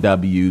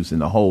S1Ws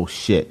and the whole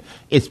shit.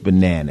 It's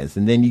bananas.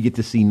 And then you get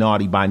to see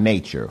Naughty by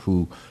Nature,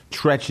 who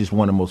Tretch is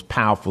one of the most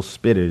powerful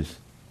spitters.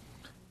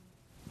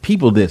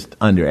 People just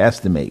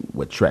underestimate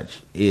what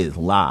Tretch is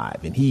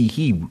live, and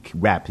he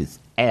rapped his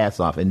ass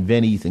off. And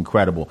Vinny's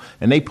incredible,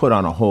 and they put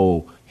on a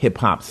whole hip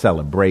hop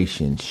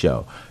celebration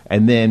show.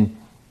 And then,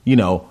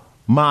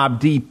 Mobb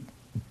Deep,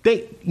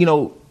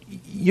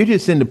 you're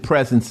just in the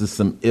presence of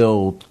some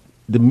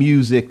the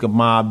music of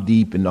Mobb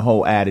Deep and the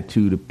whole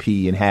attitude of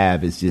P and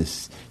Have is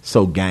just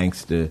so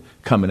gangster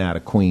coming out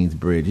of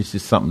Queensbridge. It's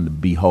just something to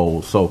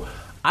behold. So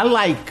I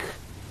like,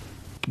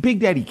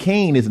 Big Daddy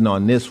Kane isn't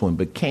on this one,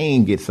 but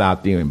Kane gets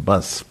out there and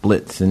busts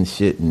splits and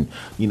shit. And,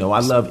 I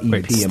love EP.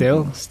 Wait,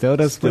 still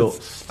does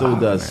splits? Still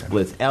does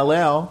splits.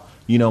 LL,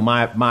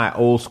 my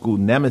old school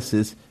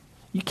nemesis,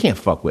 you can't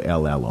fuck with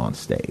LL on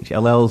stage.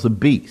 LL's a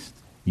beast.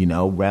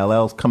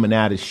 LL's coming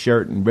out his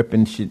shirt and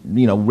ripping shit,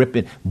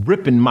 ripping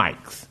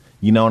mics.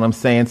 You know what I'm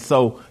saying?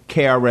 So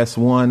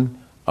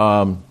KRS-One,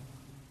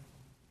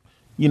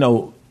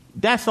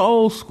 that's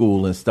old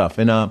school and stuff.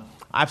 And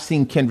I've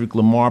seen Kendrick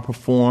Lamar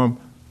perform,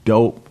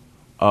 dope.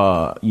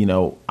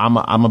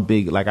 I'm a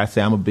big, like I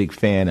say, I'm a big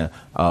fan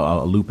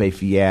of Lupe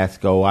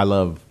Fiasco. I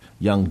love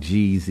Young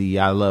Jeezy.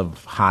 I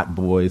love Hot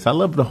Boys. I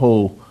love the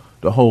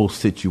whole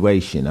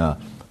situation.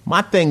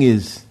 My thing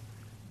is,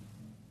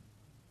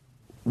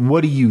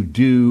 what do you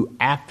do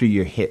after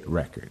your hit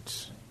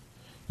records?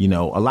 A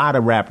lot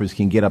of rappers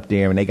can get up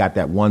there and they got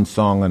that one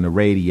song on the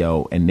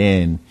radio, and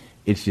then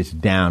it's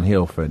just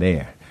downhill for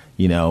there,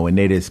 and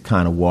they're just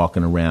kind of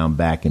walking around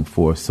back and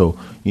forth. So,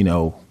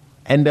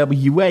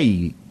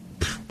 NWA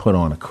put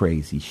on a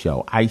crazy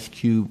show. Ice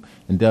Cube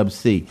and Dub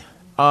C.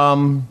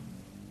 To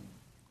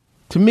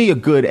me, a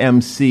good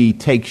MC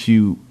takes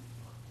you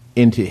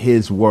into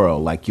his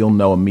world. Like, you'll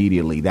know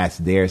immediately that's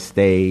their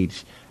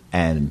stage,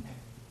 and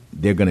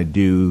they're going to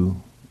do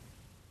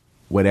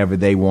whatever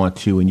they want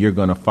to, and you're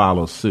going to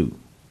follow suit.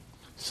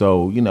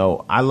 So,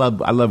 I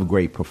love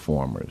great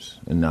performers.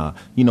 And, my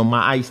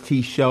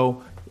Ice-T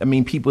show,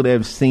 people that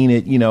have seen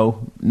it,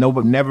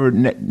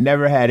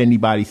 never had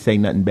anybody say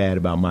nothing bad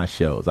about my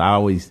shows. I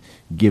always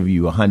give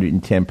you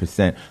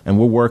 110%. And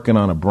we're working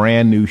on a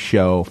brand new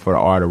show for the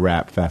Art of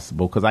Rap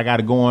Festival, because I got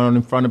to go on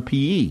in front of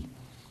PE.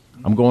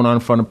 I'm going on in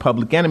front of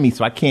Public Enemy,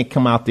 so I can't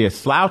come out there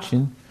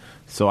slouching.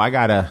 So I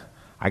gotta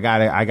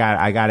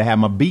have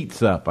my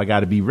beats up. I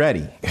gotta be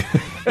ready.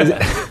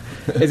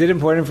 Is it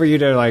important for you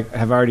to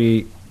have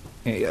already?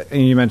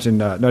 You mentioned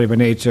Naughty by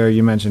Nature.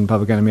 You mentioned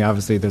Public Enemy.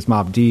 Obviously, there's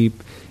Mobb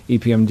Deep,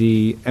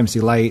 EPMD, MC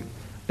Lyte.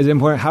 Is it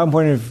important? How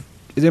important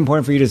is it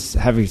important for you to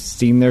have you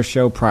seen their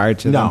show prior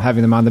to them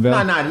having them on the bill?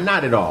 No,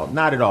 not at all.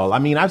 Not at all.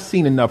 I've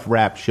seen enough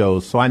rap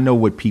shows, so I know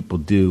what people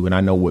do and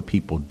I know what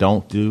people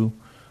don't do.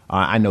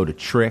 I know the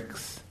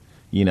tricks.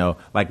 You know,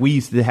 like we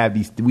used to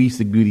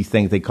do these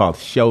things they call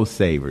show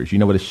savers. You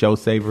know what a show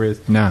saver is?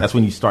 No. That's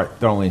when you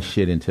start throwing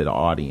shit into the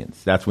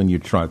audience. That's when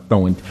you're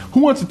throwing, who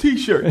wants a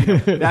T-shirt? You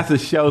know, that's a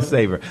show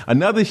saver.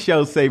 Another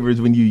show saver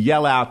is when you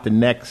yell out the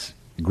next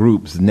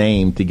group's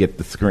name to get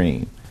the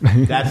screen.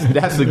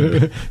 That's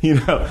a, you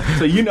know,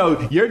 so you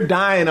know you're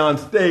dying on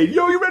stage.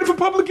 Yo, you ready for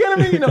Public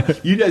Enemy?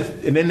 You know,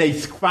 and then they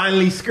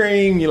finally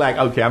scream. You're like,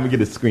 okay, I'm gonna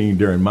get a scream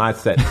during my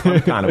set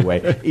some kind of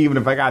way, even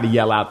if I got to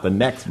yell out the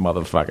next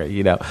motherfucker.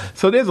 You know,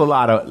 so there's a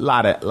lot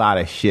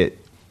of shit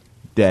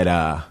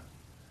that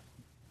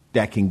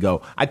that can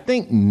go. I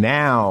think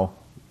now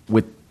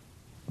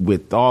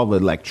with all the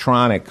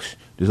electronics,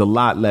 there's a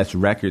lot less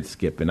record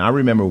skipping. I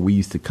remember we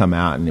used to come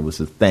out and it was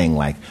a thing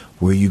like,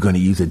 were you going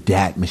to use a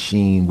DAT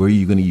machine? Were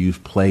you going to use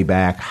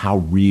playback? How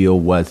real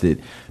was it?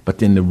 But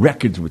then the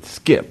records would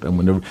skip, and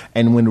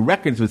when the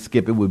records would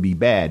skip, it would be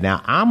bad.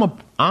 Now I'm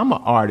an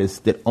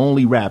artist that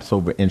only raps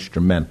over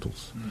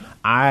instrumentals.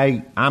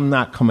 I'm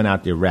not coming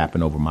out there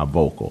rapping over my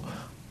vocal.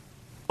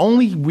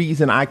 Only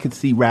reason I could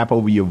see rap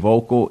over your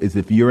vocal is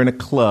if you're in a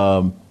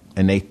club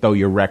and they throw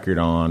your record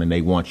on and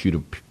they want you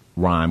to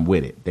rhyme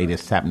with it. They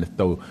just happen to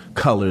throw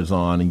colors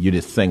on and you're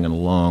just singing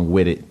along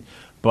with it.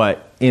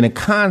 But in a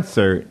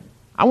concert,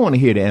 I want to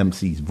hear the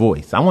MC's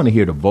voice. I want to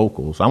hear the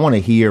vocals. I want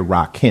to hear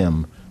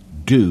Rakim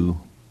do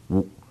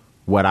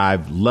what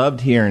I've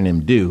loved hearing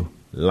him do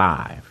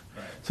live.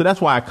 So that's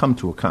why I come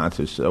to a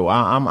concert. So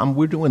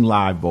we're doing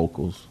live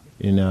vocals.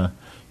 And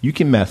you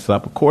can mess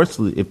up. Of course,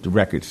 if the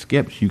record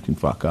skips, you can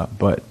fuck up.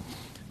 But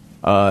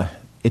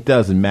it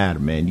doesn't matter,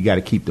 man. You got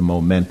to keep the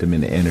momentum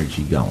and the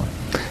energy going.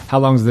 How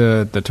long's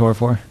the tour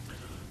for?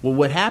 Well,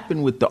 what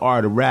happened with the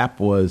Art of Rap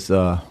was,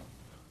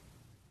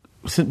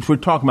 since we're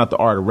talking about the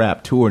Art of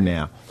Rap tour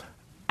now,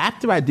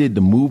 after I did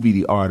the movie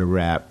The Art of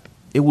Rap,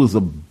 it was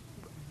an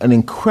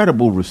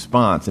incredible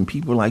response. And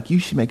people were like, you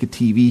should make a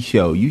TV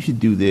show. You should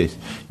do this.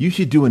 You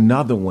should do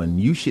another one.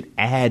 You should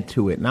add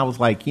to it. And I was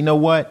like, you know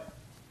what?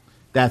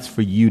 That's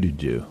for you to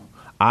do.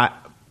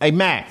 Hey,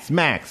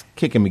 Max,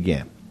 kick him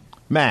again.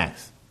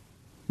 Max,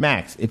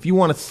 if you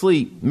want to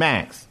sleep,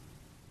 Max.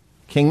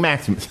 King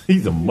Maximus,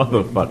 he's a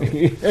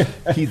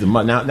motherfucker. He's a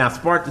now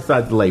Spark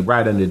decides to lay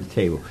right under the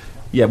table.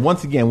 Yeah,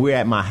 once again, we're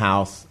at my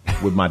house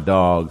with my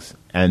dogs,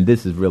 and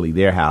this is really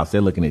their house.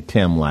 They're looking at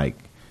Tim like,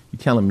 you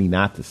telling me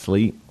not to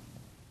sleep?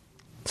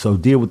 So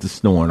deal with the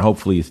snoring.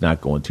 Hopefully it's not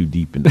going too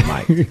deep in the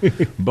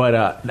mic. But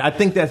I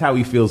think that's how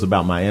he feels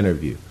about my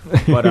interview.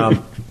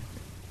 But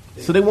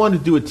so they wanted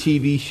to do a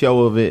TV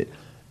show of it.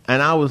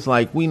 And I was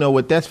like, we know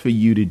what, that's for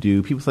you to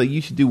do. People say,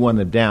 you should do one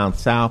of down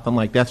south. I'm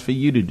like, that's for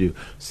you to do.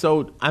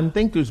 So I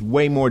think there's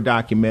way more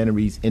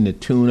documentaries in the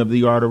tune of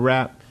The Art of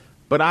Rap.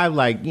 But I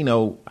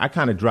I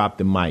kind of dropped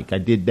the mic. I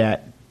did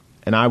that,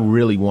 and I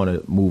really want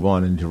to move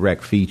on and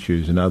direct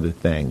features and other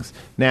things.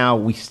 Now,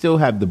 we still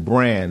have the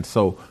brand.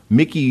 So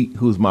Mickey,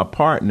 who's my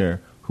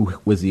partner, who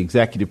was the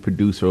executive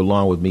producer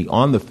along with me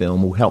on the film,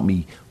 who helped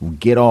me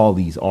get all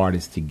these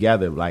artists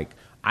together, like,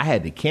 I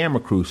had the camera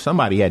crew.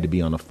 Somebody had to be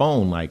on the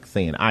phone, like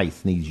saying,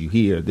 Ice needs you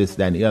here, this,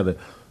 that, and the other.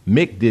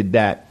 Mick did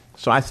that.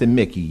 So I said,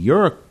 Mickey,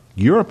 you're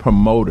a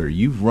promoter.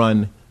 You've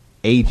run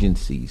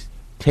agencies.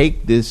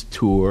 Take this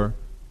tour.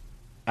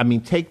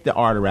 Take the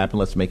Art of Rap and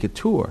let's make a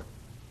tour.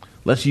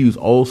 Let's use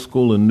old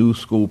school and new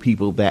school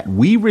people that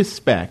we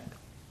respect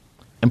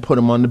and put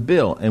them on the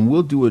bill. And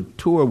we'll do a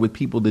tour with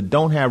people that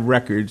don't have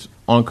records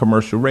on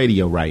commercial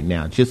radio right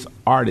now, just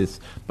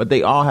artists, but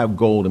they all have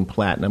gold and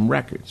platinum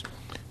records.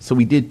 So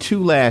we did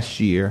 2 last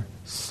year,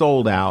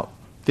 sold out,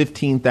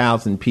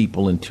 15,000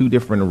 people in 2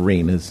 different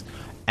arenas.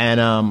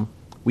 And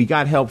we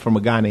got help from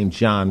a guy named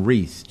John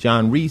Reese.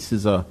 John Reese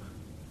is a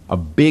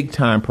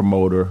big-time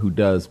promoter who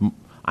does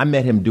 – I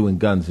met him doing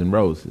Guns N'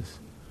 Roses.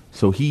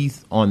 So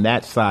he's on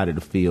that side of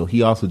the field.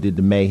 He also did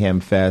the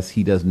Mayhem Fest.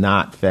 He does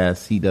Knot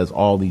Fest. He does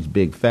all these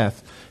big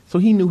fests. So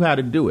he knew how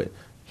to do it.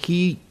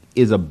 He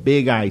is a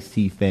big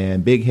Ice-T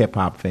fan, big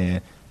hip-hop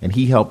fan. And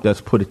he helped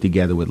us put it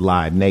together with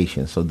Live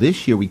Nation. So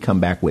this year we come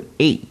back with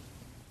 8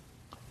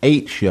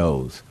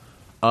 shows,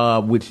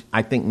 which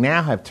I think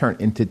now have turned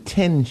into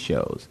 10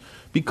 shows.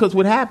 Because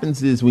what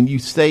happens is when you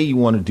say you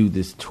want to do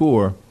this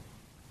tour,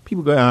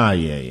 people go,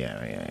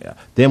 yeah.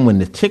 Then when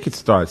the tickets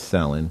start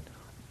selling,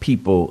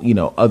 people,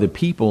 other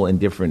people in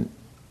different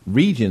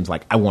regions,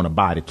 like, I want to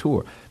buy the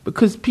tour.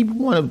 Because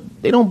people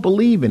they don't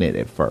believe in it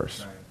at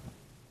first.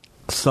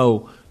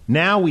 So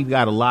now we've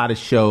got a lot of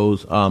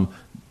shows.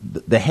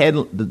 The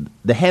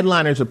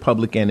headliners are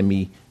Public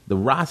Enemy. The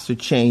roster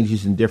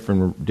changes in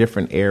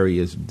different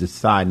areas,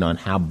 deciding on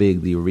how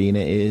big the arena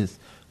is.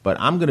 But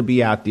I'm going to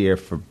be out there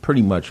for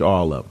pretty much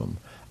all of them.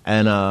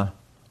 And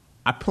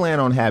I plan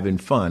on having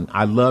fun.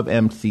 I love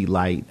MC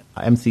Lyte.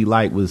 MC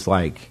Lyte was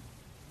like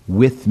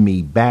with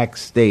me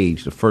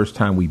backstage the first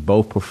time we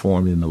both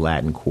performed in the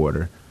Latin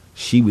Quarter.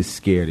 She was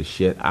scared as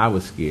shit. I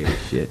was scared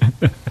as shit.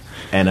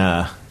 And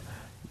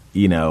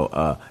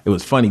it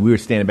was funny. We were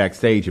standing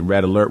backstage, and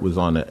Red Alert was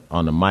on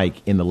the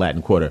mic in the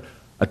Latin Quarter.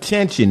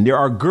 Attention, there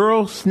are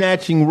girl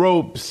snatching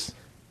ropes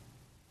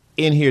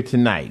in here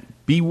tonight.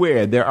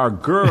 beware, there are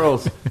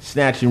girls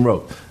snatching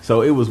rope.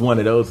 So it was one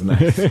of those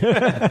nights.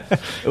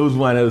 It was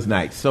one of those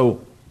nights.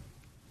 So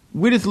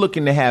we're just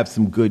looking to have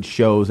some good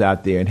shows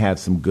out there and have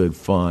some good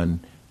fun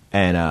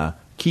and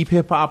keep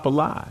hip-hop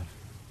alive.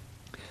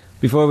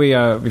 Before we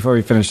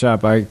finish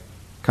up, I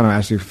kind of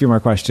ask you a few more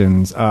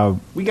questions.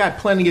 We got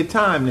plenty of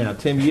time now,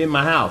 Tim. You're in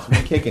my house.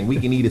 We're kicking. We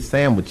can eat a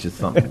sandwich or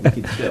something. We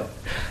can chill.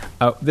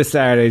 This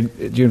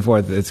Saturday, June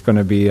 4th, it's going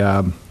to be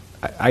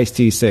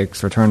Ice-T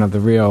 6, Return of the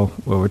Real,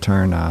 will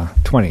return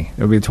 20.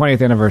 It'll be the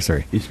 20th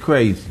anniversary. It's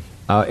crazy.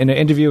 In an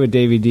interview with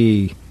Davey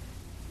D,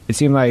 it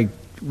seemed like,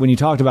 when you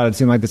talked about it, it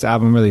seemed like this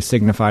album really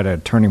signified a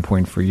turning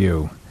point for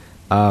you.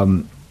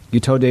 You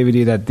told Davey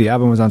D that the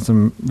album was on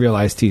some real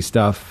Ice-T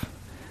stuff,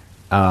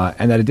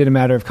 and that it didn't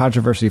matter if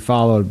controversy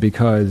followed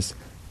because,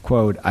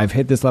 quote, I've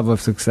hit this level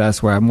of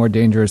success where I'm more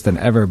dangerous than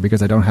ever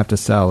because I don't have to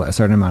sell a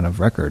certain amount of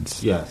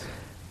records. Yes.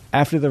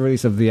 After the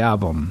release of the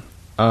album,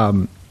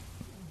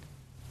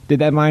 did having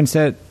that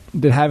mindset?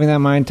 I've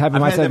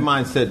had that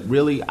mindset,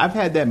 really. I've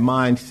had that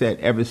mindset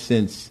ever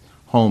since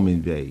Home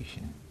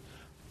Invasion.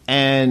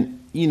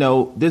 And, you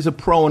know, there's a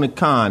pro and a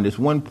con. There's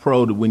one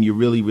pro that when you're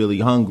really, really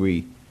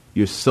hungry,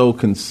 you're so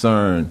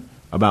concerned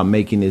about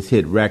making this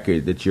hit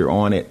record that you're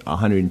on it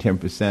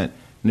 110%. And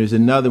there's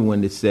another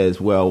one that says,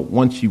 well,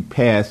 once you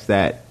pass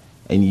that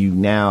and you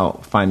now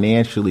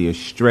financially are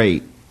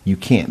straight, you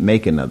can't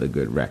make another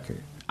good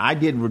record. I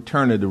did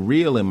Return of the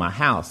Real in my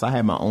house. I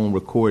had my own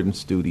recording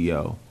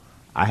studio.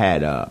 I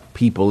had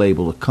people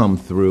able to come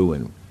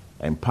through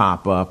and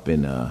pop up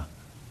and,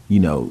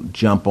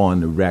 jump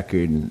on the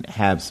record and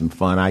have some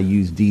fun. I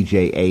used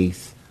DJ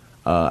Ace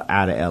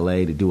out of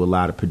L.A. to do a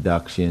lot of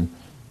production.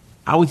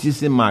 I was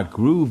just in my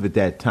groove at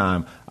that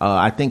time.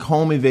 I think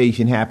Home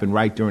Invasion happened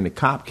right during the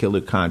cop killer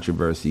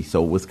controversy,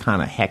 so it was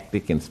kind of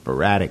hectic and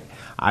sporadic.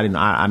 I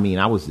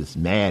was just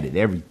mad at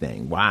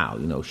everything.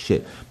 Wow,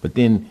 shit. But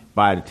then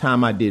by the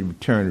time I did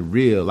Return to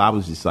Real, I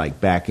was just like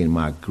back in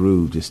my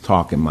groove, just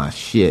talking my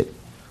shit.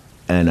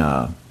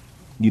 And,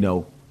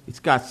 it's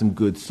got some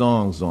good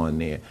songs on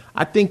there.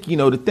 I think,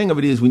 the thing of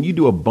it is when you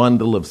do a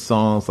bundle of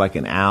songs like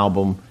an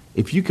album,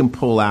 if you can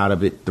pull out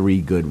of it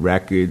 3 good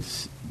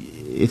records,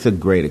 it's a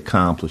great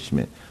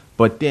accomplishment.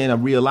 But then a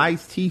real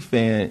Ice-T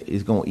fan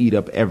is going to eat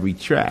up every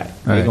track.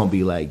 Right. They're going to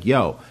be like,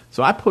 yo.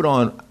 So I put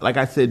on, like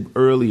I said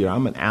earlier,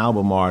 I'm an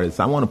album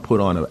artist. I want to put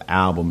on an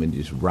album and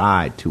just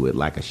ride to it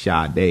like a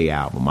Sade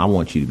album. I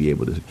want you to be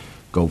able to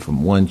go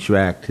from one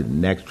track to the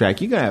next track.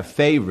 You're going to have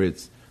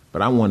favorites,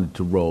 but I wanted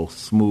to roll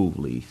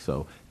smoothly.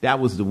 So that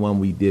was the one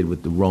we did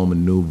with the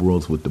Roman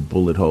numerals with the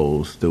bullet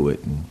holes through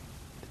it. And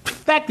the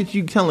fact that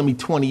you're telling me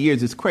 20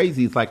 years is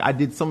crazy. It's like I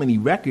did so many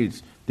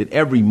records that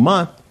every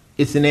month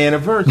it's an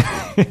anniversary.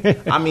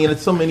 I mean,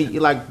 it's so many,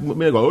 like,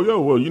 they go,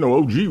 oh, yeah,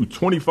 well, OG,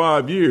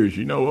 25 years,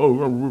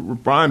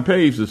 Brian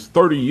Paves is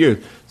 30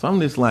 years. So I'm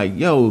just like,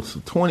 so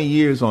 20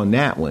 years on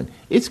that one.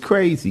 It's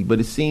crazy, but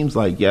it seems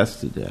like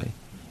yesterday.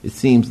 And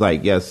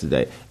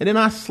then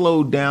I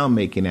slowed down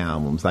making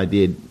albums. I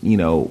did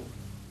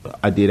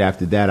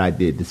after that, I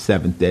did The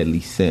Seventh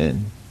Deadly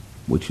Sin,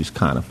 which was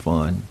kind of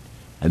fun.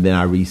 And then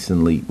I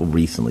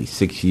recently,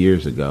 6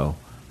 years ago,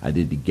 I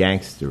did the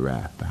Gangster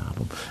Rap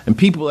album. And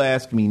people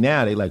ask me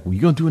now, they like, well, you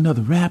going to do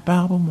another rap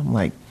album? I'm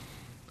like,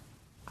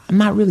 I'm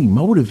not really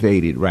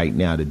motivated right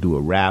now to do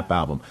a rap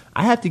album.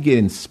 I have to get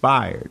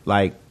inspired.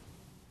 Like,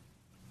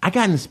 I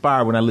got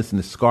inspired when I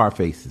listened to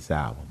Scarface's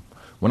album.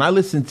 When I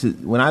listened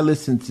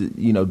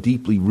to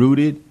Deeply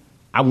Rooted,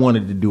 I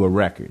wanted to do a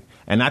record.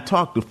 And I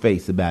talked to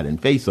Face about it.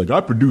 And Face like,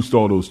 I produced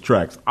all those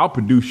tracks. I'll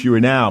produce you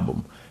an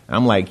album. And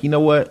I'm like, you know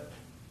what?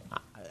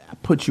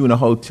 Put you in a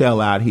hotel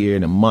out here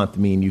in a month,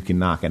 mean you can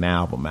knock an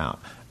album out.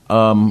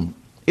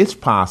 It's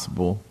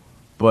possible,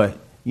 but,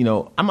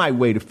 I might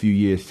wait a few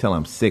years till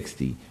I'm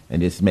 60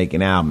 and just make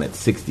an album at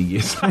 60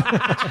 years.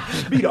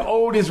 Be the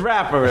oldest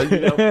rapper,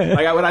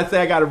 Like when I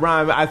say I got a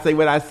rhyme, I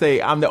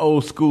say, I'm the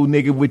old school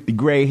nigga with the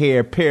gray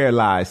hair,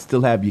 paralyzed,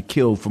 still have you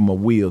killed from a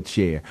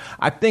wheelchair.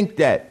 I think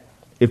that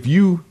if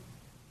you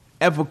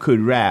ever could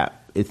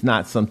rap, it's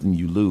not something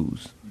you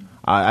lose.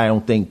 I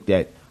think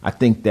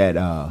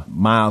that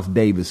Miles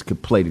Davis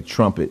could play the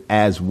trumpet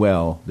as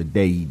well the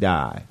day he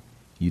died.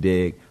 You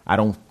dig? I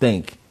don't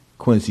think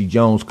Quincy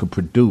Jones could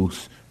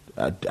produce.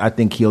 I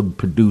think he'll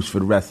produce for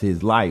the rest of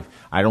his life.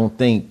 I don't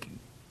think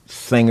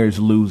singers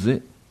lose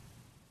it.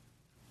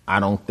 I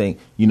don't think,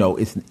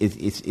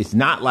 it's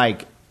not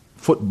like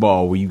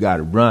football where you got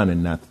to run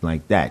and nothing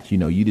like that.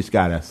 You just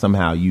got to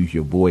somehow use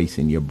your voice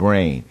and your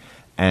brain.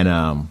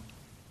 And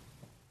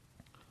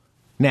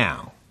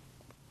now,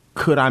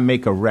 could I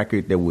make a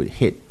record that would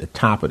hit the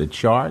top of the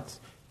charts?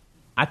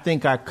 I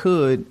think I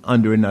could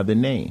under another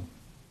name.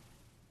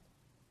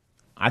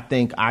 I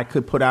think I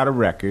could put out a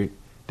record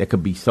that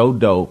could be so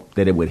dope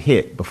that it would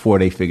hit before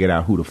they figured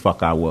out who the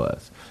fuck I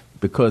was.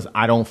 Because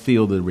I don't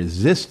feel the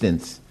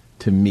resistance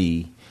to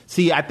me.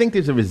 See, I think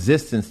there's a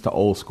resistance to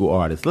old school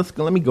artists.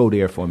 Let me go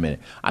there for a minute.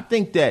 I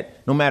think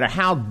that no matter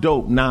how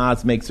dope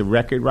Nas makes a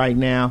record right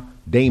now,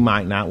 they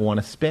might not want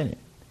to spin it.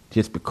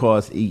 just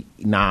because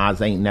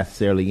Nas ain't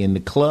necessarily in the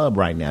club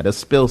right now. They'll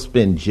still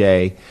spin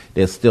Jay,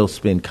 they'll still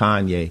spin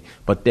Kanye,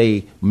 but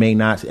they may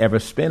not ever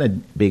spin a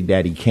Big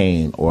Daddy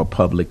Kane or a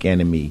Public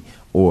Enemy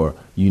or,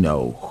 you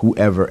know,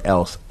 whoever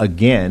else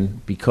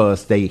again,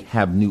 because they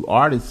have new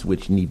artists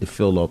which need to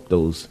fill up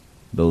those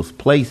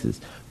places.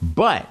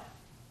 But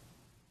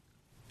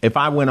if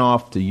I went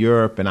off to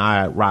Europe and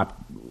I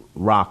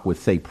rock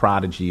with, say,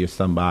 Prodigy or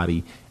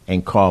somebody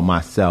and call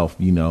myself,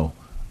 you know,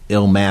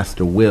 Ill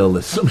Master Will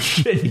or some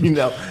shit, you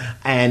know,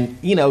 and,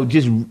 you know,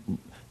 just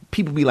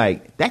people be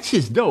like, that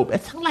shit's dope.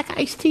 That sounds like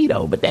Ice-T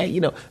though, but that,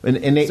 you know, and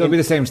they, so it'd be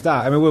the same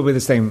style. I mean, it would be the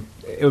same.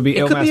 It would be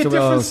Ill Master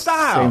Will's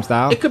same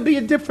style. It could be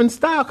a different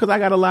style because I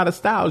got a lot of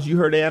styles. You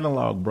heard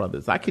Analog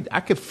Brothers. I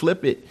could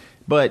flip it,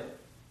 but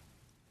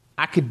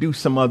I could do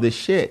some other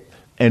shit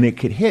and it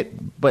could hit.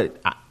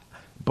 But I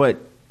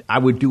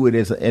would do it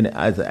as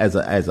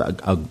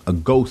a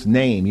ghost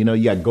name. You know,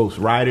 you got ghost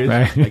writers,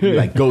 right.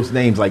 like ghost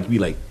names. Like be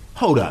like,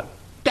 hold up,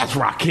 that's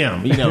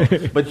Rakim. You know,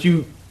 but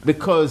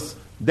because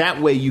that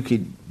way you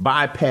could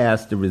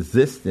bypass the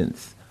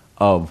resistance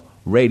of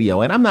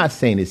radio. And I'm not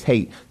saying it's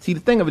hate. See, the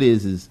thing of it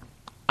is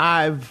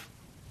I've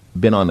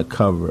been on the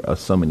cover of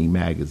so many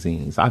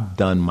magazines. I've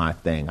done my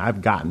thing.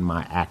 I've gotten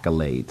my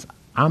accolades.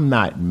 I'm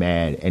not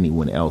mad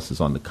anyone else is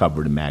on the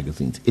cover of the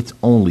magazines. It's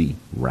only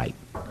right.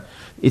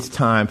 It's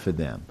time for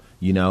them,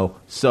 you know?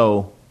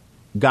 So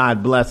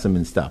God bless them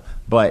and stuff.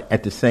 But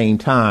at the same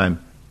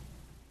time,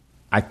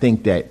 I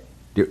think that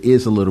there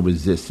is a little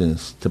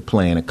resistance to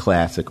playing a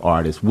classic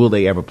artist. Will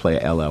they ever play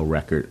a LL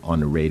record on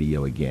the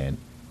radio again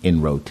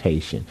in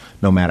rotation,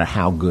 no matter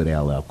how good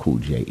LL Cool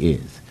J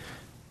is?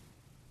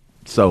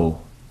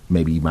 So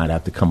maybe you might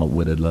have to come up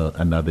with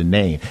another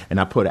name. And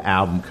I put an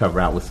album cover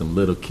out with some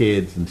little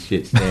kids and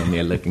shit standing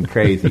there looking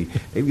crazy.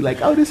 They be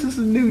like, oh, this is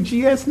a new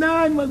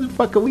GS9,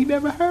 motherfucker. We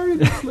never heard of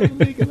this little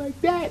nigga like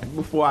that.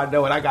 Before I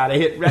know it, I got a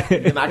hit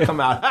record and I come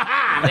out,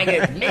 ha-ha,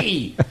 nigga, it's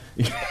me.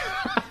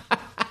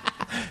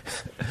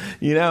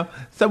 You know?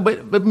 So,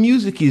 but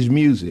music is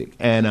music.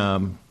 And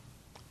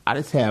I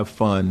just have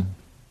fun.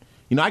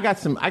 You know, I got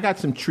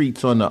some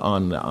treats on the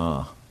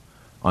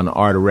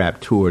Art of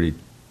Rap tour,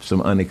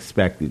 some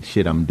unexpected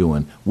shit I'm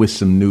doing with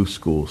some new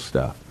school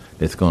stuff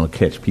that's going to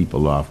catch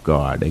people off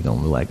guard. They're going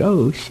to be like,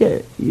 oh,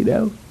 shit, you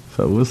know?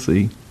 So we'll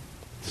see.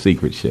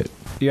 Secret shit.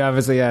 You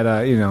obviously had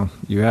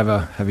you have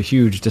a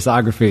huge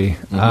discography.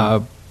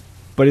 Mm-hmm.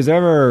 But do you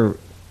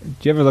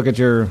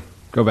ever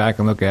go back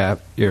and look at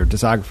your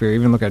discography or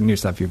even look at new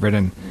stuff you've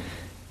written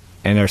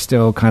and are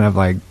still kind of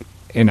like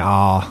in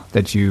awe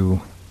that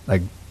you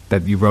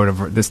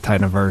wrote this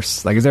kind of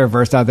verse? Like, is there a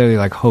verse out there that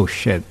you're like, oh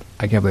shit,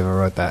 I can't believe I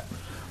wrote that?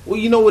 Well,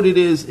 you know what it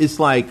is? It's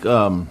like,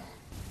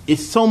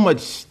 it's so much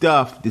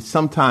stuff that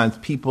sometimes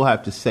people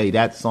have to say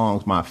that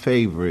song's my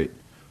favorite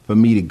for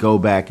me to go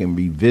back and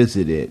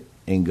revisit it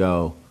and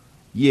go,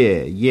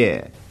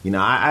 yeah. You know,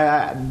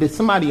 I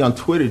somebody on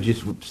Twitter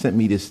just sent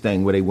me this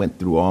thing where they went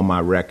through all my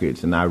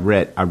records and I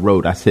read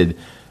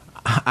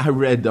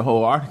the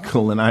whole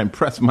article and I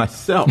impressed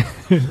myself.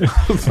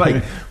 I was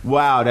like,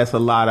 wow, that's a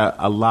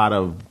lot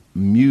of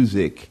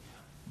music.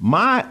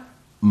 My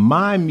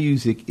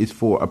music is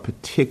for a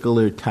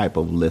particular type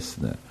of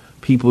listener.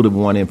 People that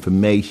want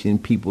information,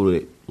 people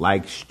that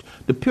like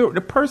the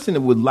person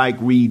that would like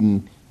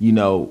reading, you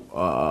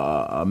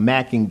know,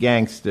 Mac and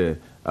Gangster,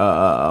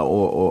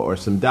 or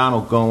some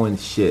Donald Goins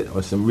shit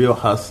or some Real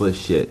Hustler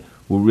shit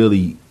will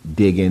really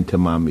dig into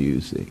my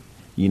music.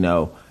 You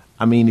know,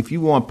 I mean, if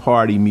you want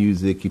party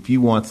music, if you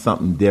want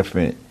something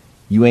different,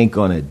 you ain't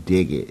gonna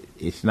dig it.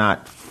 It's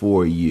not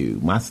for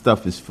you. My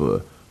stuff is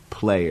for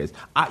players.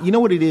 You know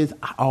what it is?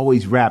 I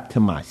always rap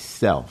to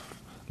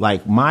myself.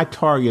 Like, my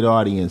target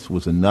audience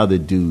was another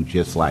dude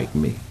just like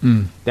me.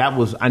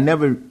 I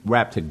never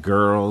rapped to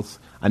girls.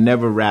 I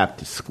never rapped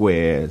to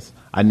squares.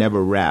 I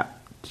never rapped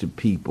to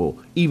people,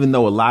 even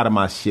though a lot of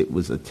my shit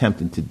was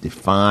attempting to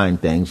define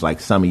things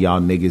like some of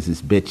y'all niggas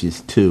is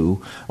bitches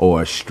too,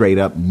 or straight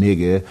up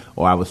nigga,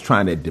 or I was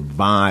trying to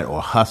divine or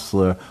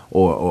hustler,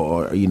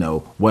 or you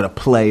know, what a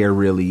player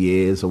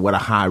really is, or what a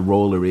high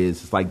roller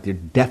is. It's like their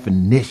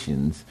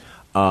definitions.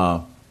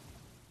 I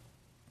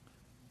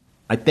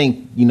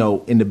think, you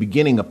know, in the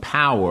beginning of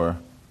Power,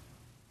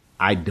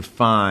 I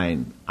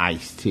define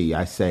Ice-T.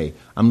 I say,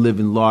 I'm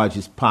living large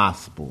as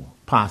possible.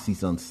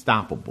 Posse's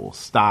unstoppable.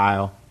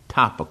 Style,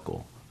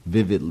 topical.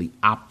 Vividly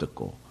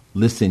optical.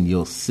 Listen,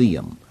 you'll see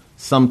 'em.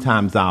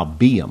 Sometimes I'll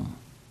be 'em.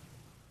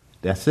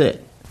 That's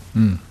it.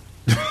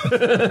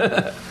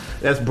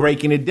 That's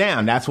breaking it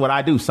down. That's what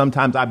I do.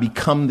 Sometimes I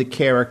become the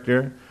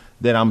character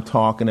that I'm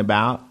talking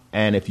about.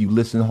 And if you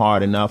listen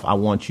hard enough, I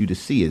want you to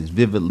see it. It's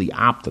vividly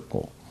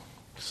optical.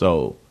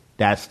 So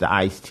that's the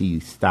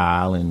Ice-T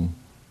style. And,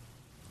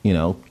 you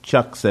know,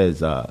 Chuck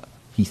says,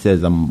 he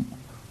says I'm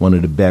one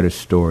of the better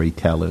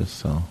storytellers.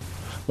 So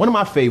one of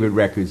my favorite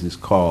records is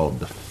called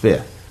The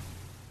Fifth.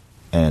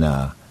 And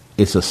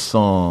it's a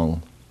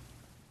song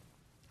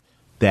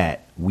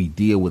that we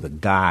deal with a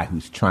guy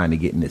who's trying to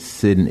get in the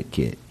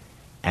syndicate.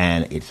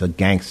 And it's a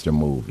gangster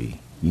movie,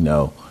 you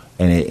know.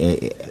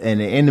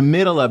 And in the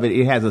middle of it,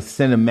 it has a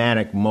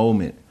cinematic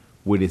moment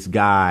where this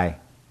guy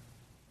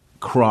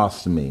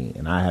crossed me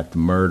and I have to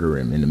murder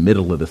him in the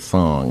middle of the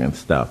song and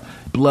stuff.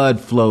 Blood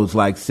flows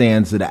like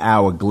sands of the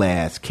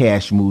hourglass.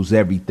 Cash moves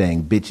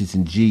everything. Bitches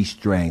and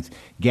G-strings.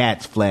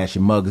 Gats flash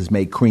and muggers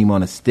make cream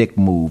on a stick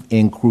move.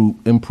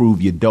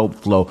 Improve your dope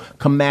flow.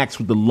 Come max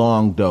with the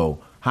long dough.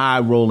 High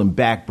rolling,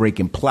 back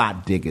breaking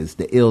plot diggers.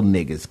 The ill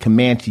niggas.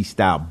 Comanche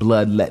style.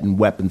 Blood letting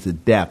weapons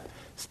of death.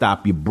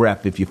 Stop your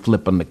breath if you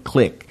flip on the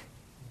click.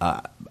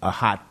 A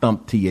hot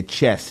thump to your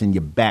chest and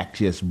your back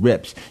just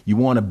rips. You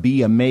want to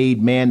be a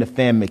made man, the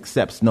fam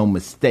accepts no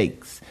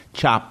mistakes.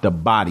 Chopped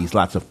up bodies,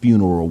 lots of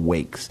funeral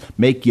wakes.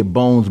 Make your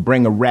bones,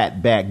 bring a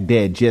rat back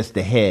dead just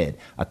ahead.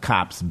 A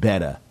cop's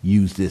better,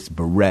 use this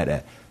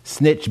Beretta.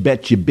 Snitch,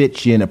 bet your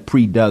bitch in a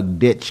pre-dug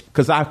ditch,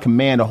 'cause I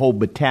command a whole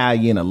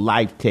battalion of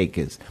life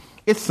takers.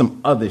 It's some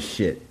other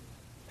shit.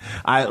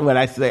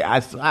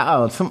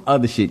 Some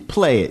other shit.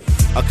 Play it.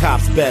 A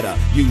cop's better,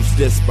 use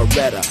this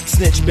Beretta.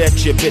 Snitch,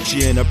 bet your bitch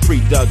in a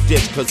pre-dug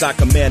ditch, 'cause I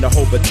command a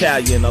whole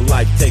battalion of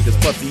life takers.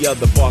 Plus the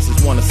other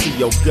bosses wanna see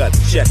your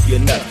guts. Check your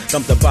nut.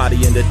 Dump the body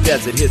in the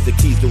desert, here's the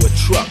keys to a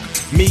truck.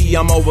 Me,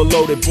 I'm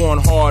overloaded, born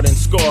hard and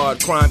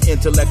scarred. Crime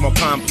intellect more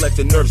complex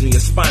than nerves in your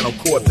spinal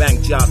cord.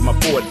 Bank job, my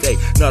forte,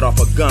 nut off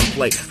a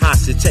gunplay.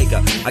 Hostage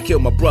taker, I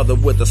killed my brother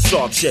with a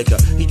salt shaker.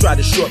 He tried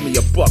to short me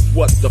a buck,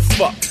 what the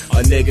fuck?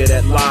 A nigga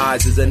that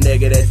lies is a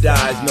nigga that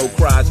dies. No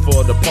cries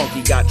for the punk,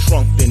 he got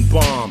trunked and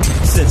bombed.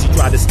 Since he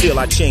tried to steal,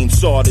 I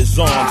chainsawed his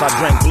arms. I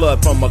drank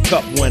blood from a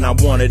cup when I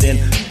wanted in.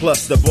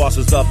 Plus the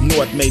bosses up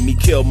north made me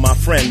kill my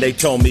friend. They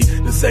told me,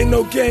 this ain't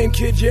no game,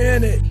 kid, you're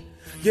in it.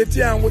 Get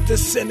down with the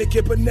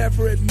syndicate, but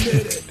never admit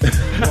it.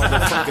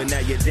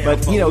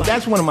 But, you know,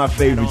 that's one of my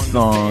favorite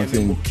songs,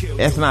 and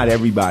that's not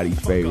everybody's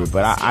favorite,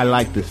 but I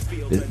like the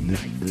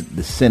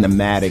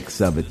cinematics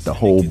of it, the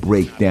whole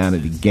breakdown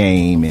of the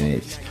game,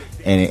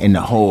 and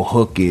the whole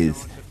hook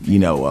is, you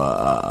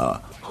know,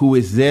 who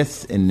is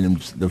this? And then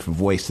the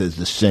voice says,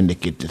 the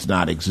syndicate does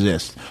not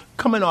exist.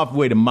 Coming off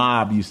where the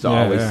mob used to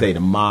always say, the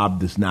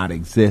mob does not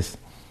exist.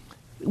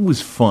 It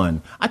was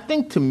fun. I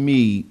think, to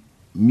me,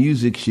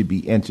 music should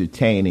be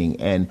entertaining,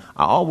 and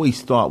I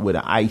always thought with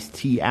an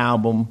Ice-T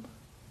album,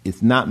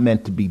 it's not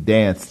meant to be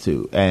danced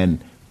to, and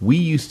we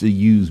used to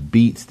use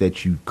beats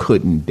that you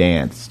couldn't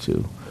dance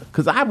to,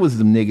 because I was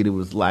the nigga that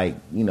was like,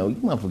 you know, you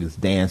motherfuckers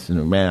dancing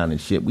around and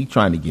shit, we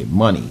trying to get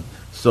money,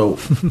 so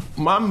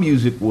my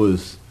music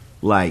was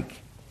like,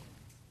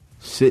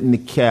 sit in the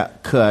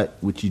cut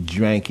with your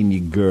drink and your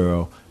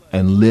girl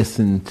and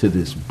listen to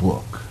this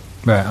book.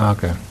 Right,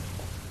 okay.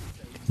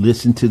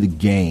 Listen to the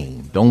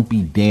game. Don't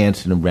be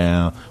dancing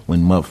around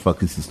when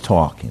motherfuckers is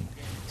talking.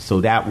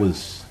 So that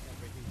was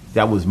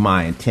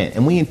my intent.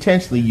 And we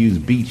intentionally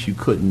used beats you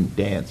couldn't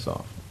dance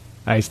off.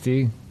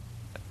 Ice-T,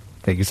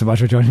 thank you so much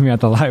for joining me at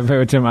the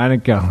library with Tim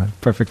Einenkel.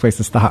 Perfect place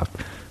to stop.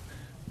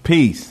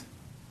 Peace.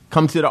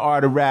 Come to the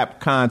Art of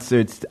Rap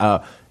concerts.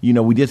 You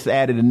know, we just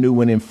added a new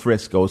one in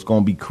Frisco. It's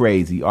going to be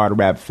crazy. Art of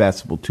Rap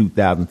Festival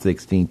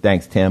 2016.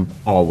 Thanks, Tim.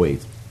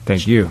 Always.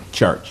 Thank you.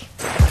 Church.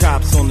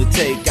 Cops on the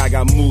take, I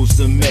got moves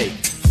to make.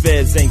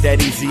 Feds ain't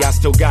that easy, I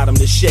still got them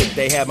to shake.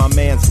 They had my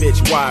man's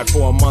bitch wired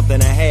for a month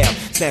and a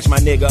half. Snatched my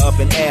nigga up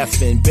in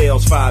Aspen,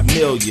 bails $5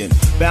 million.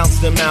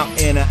 Bounced him out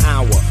in an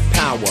hour,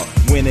 power.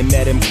 Went and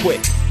met him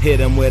quick, hit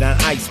him with an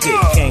ice pick.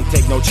 Can't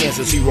take no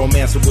chances, he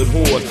romancing with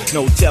whores.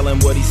 No telling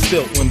what he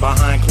spilt when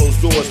behind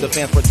closed doors.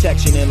 Defense,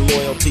 protection, and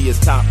loyalty is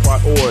top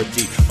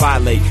priority.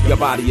 Violate, your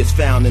body is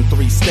found in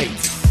 3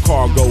 states.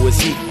 Cargo is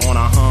heat on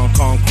a Hong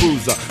Kong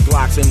cruiser.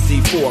 Glocks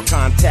MT4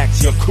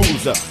 contacts your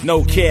cruiser.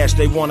 No cash,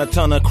 they want a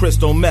ton of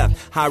crystal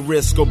meth. High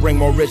risk will bring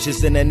more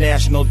riches than the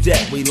national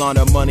debt. We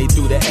launder money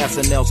through the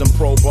SNLs and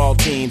pro ball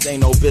teams.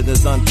 Ain't no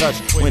business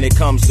untouched when it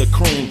comes to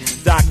cream.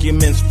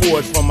 Documents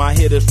forged from my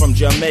hitters from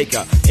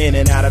Jamaica. In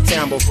and out of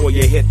town before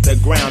you hit the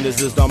ground. This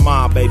is the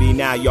mob, baby,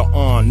 now you're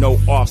on. No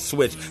off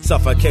switch.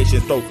 Suffocation,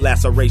 throat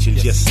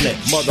lacerations, you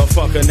snitch.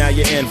 Motherfucker, now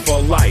you're in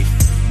for life.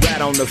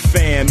 Rat on the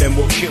fam and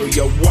we'll kill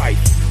your wife.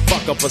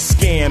 Fuck up a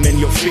scam and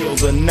you'll feel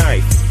the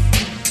knife.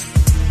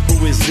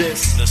 Who is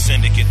this? The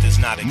syndicate does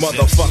not exist.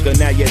 Motherfucker,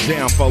 now you're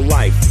down for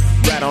life.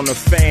 Rat on the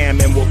fam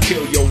and we'll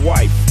kill your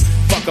wife.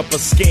 Fuck up a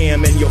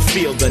scam and you'll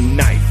feel the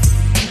knife.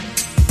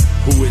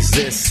 Who is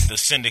this? The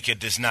syndicate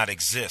does not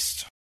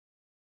exist.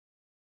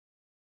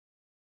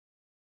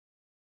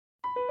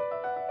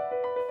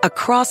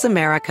 Across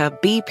America,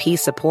 BP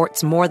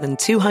supports more than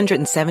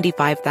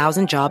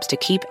 275,000 jobs to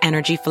keep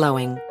energy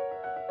flowing.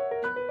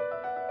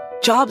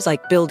 Jobs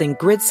like building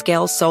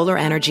grid-scale solar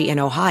energy in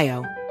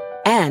Ohio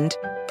and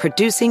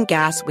producing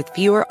gas with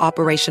fewer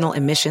operational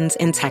emissions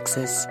in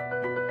Texas.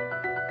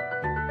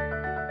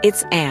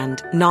 It's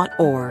and, not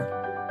or.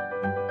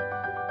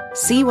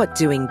 See what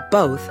doing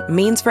both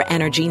means for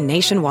energy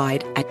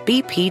nationwide at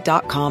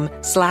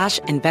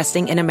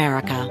bp.com/investing in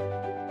America.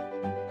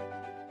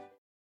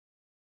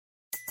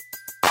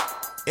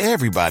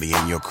 Everybody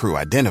in your crew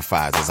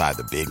identifies as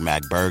either Big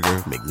Mac Burger,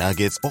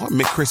 McNuggets, or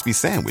McCrispy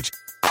Sandwich.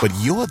 But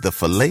you're the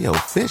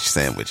Filet-O-Fish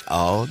Sandwich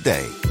all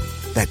day.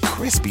 That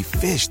crispy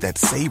fish, that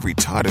savory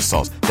tartar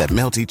sauce, that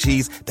melty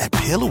cheese, that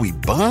pillowy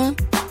bun.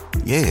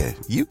 Yeah,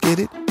 you get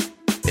it.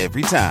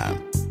 Every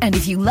time. And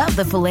if you love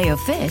the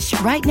Filet-O-Fish,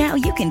 right now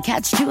you can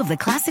catch 2 of the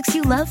classics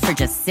you love for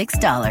just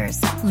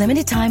 $6.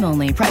 Limited time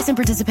only. Price and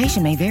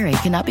participation may vary.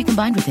 Cannot be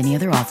combined with any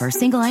other offer.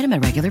 Single item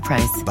at regular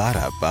price.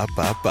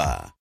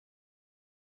 Ba-da-ba-ba-ba.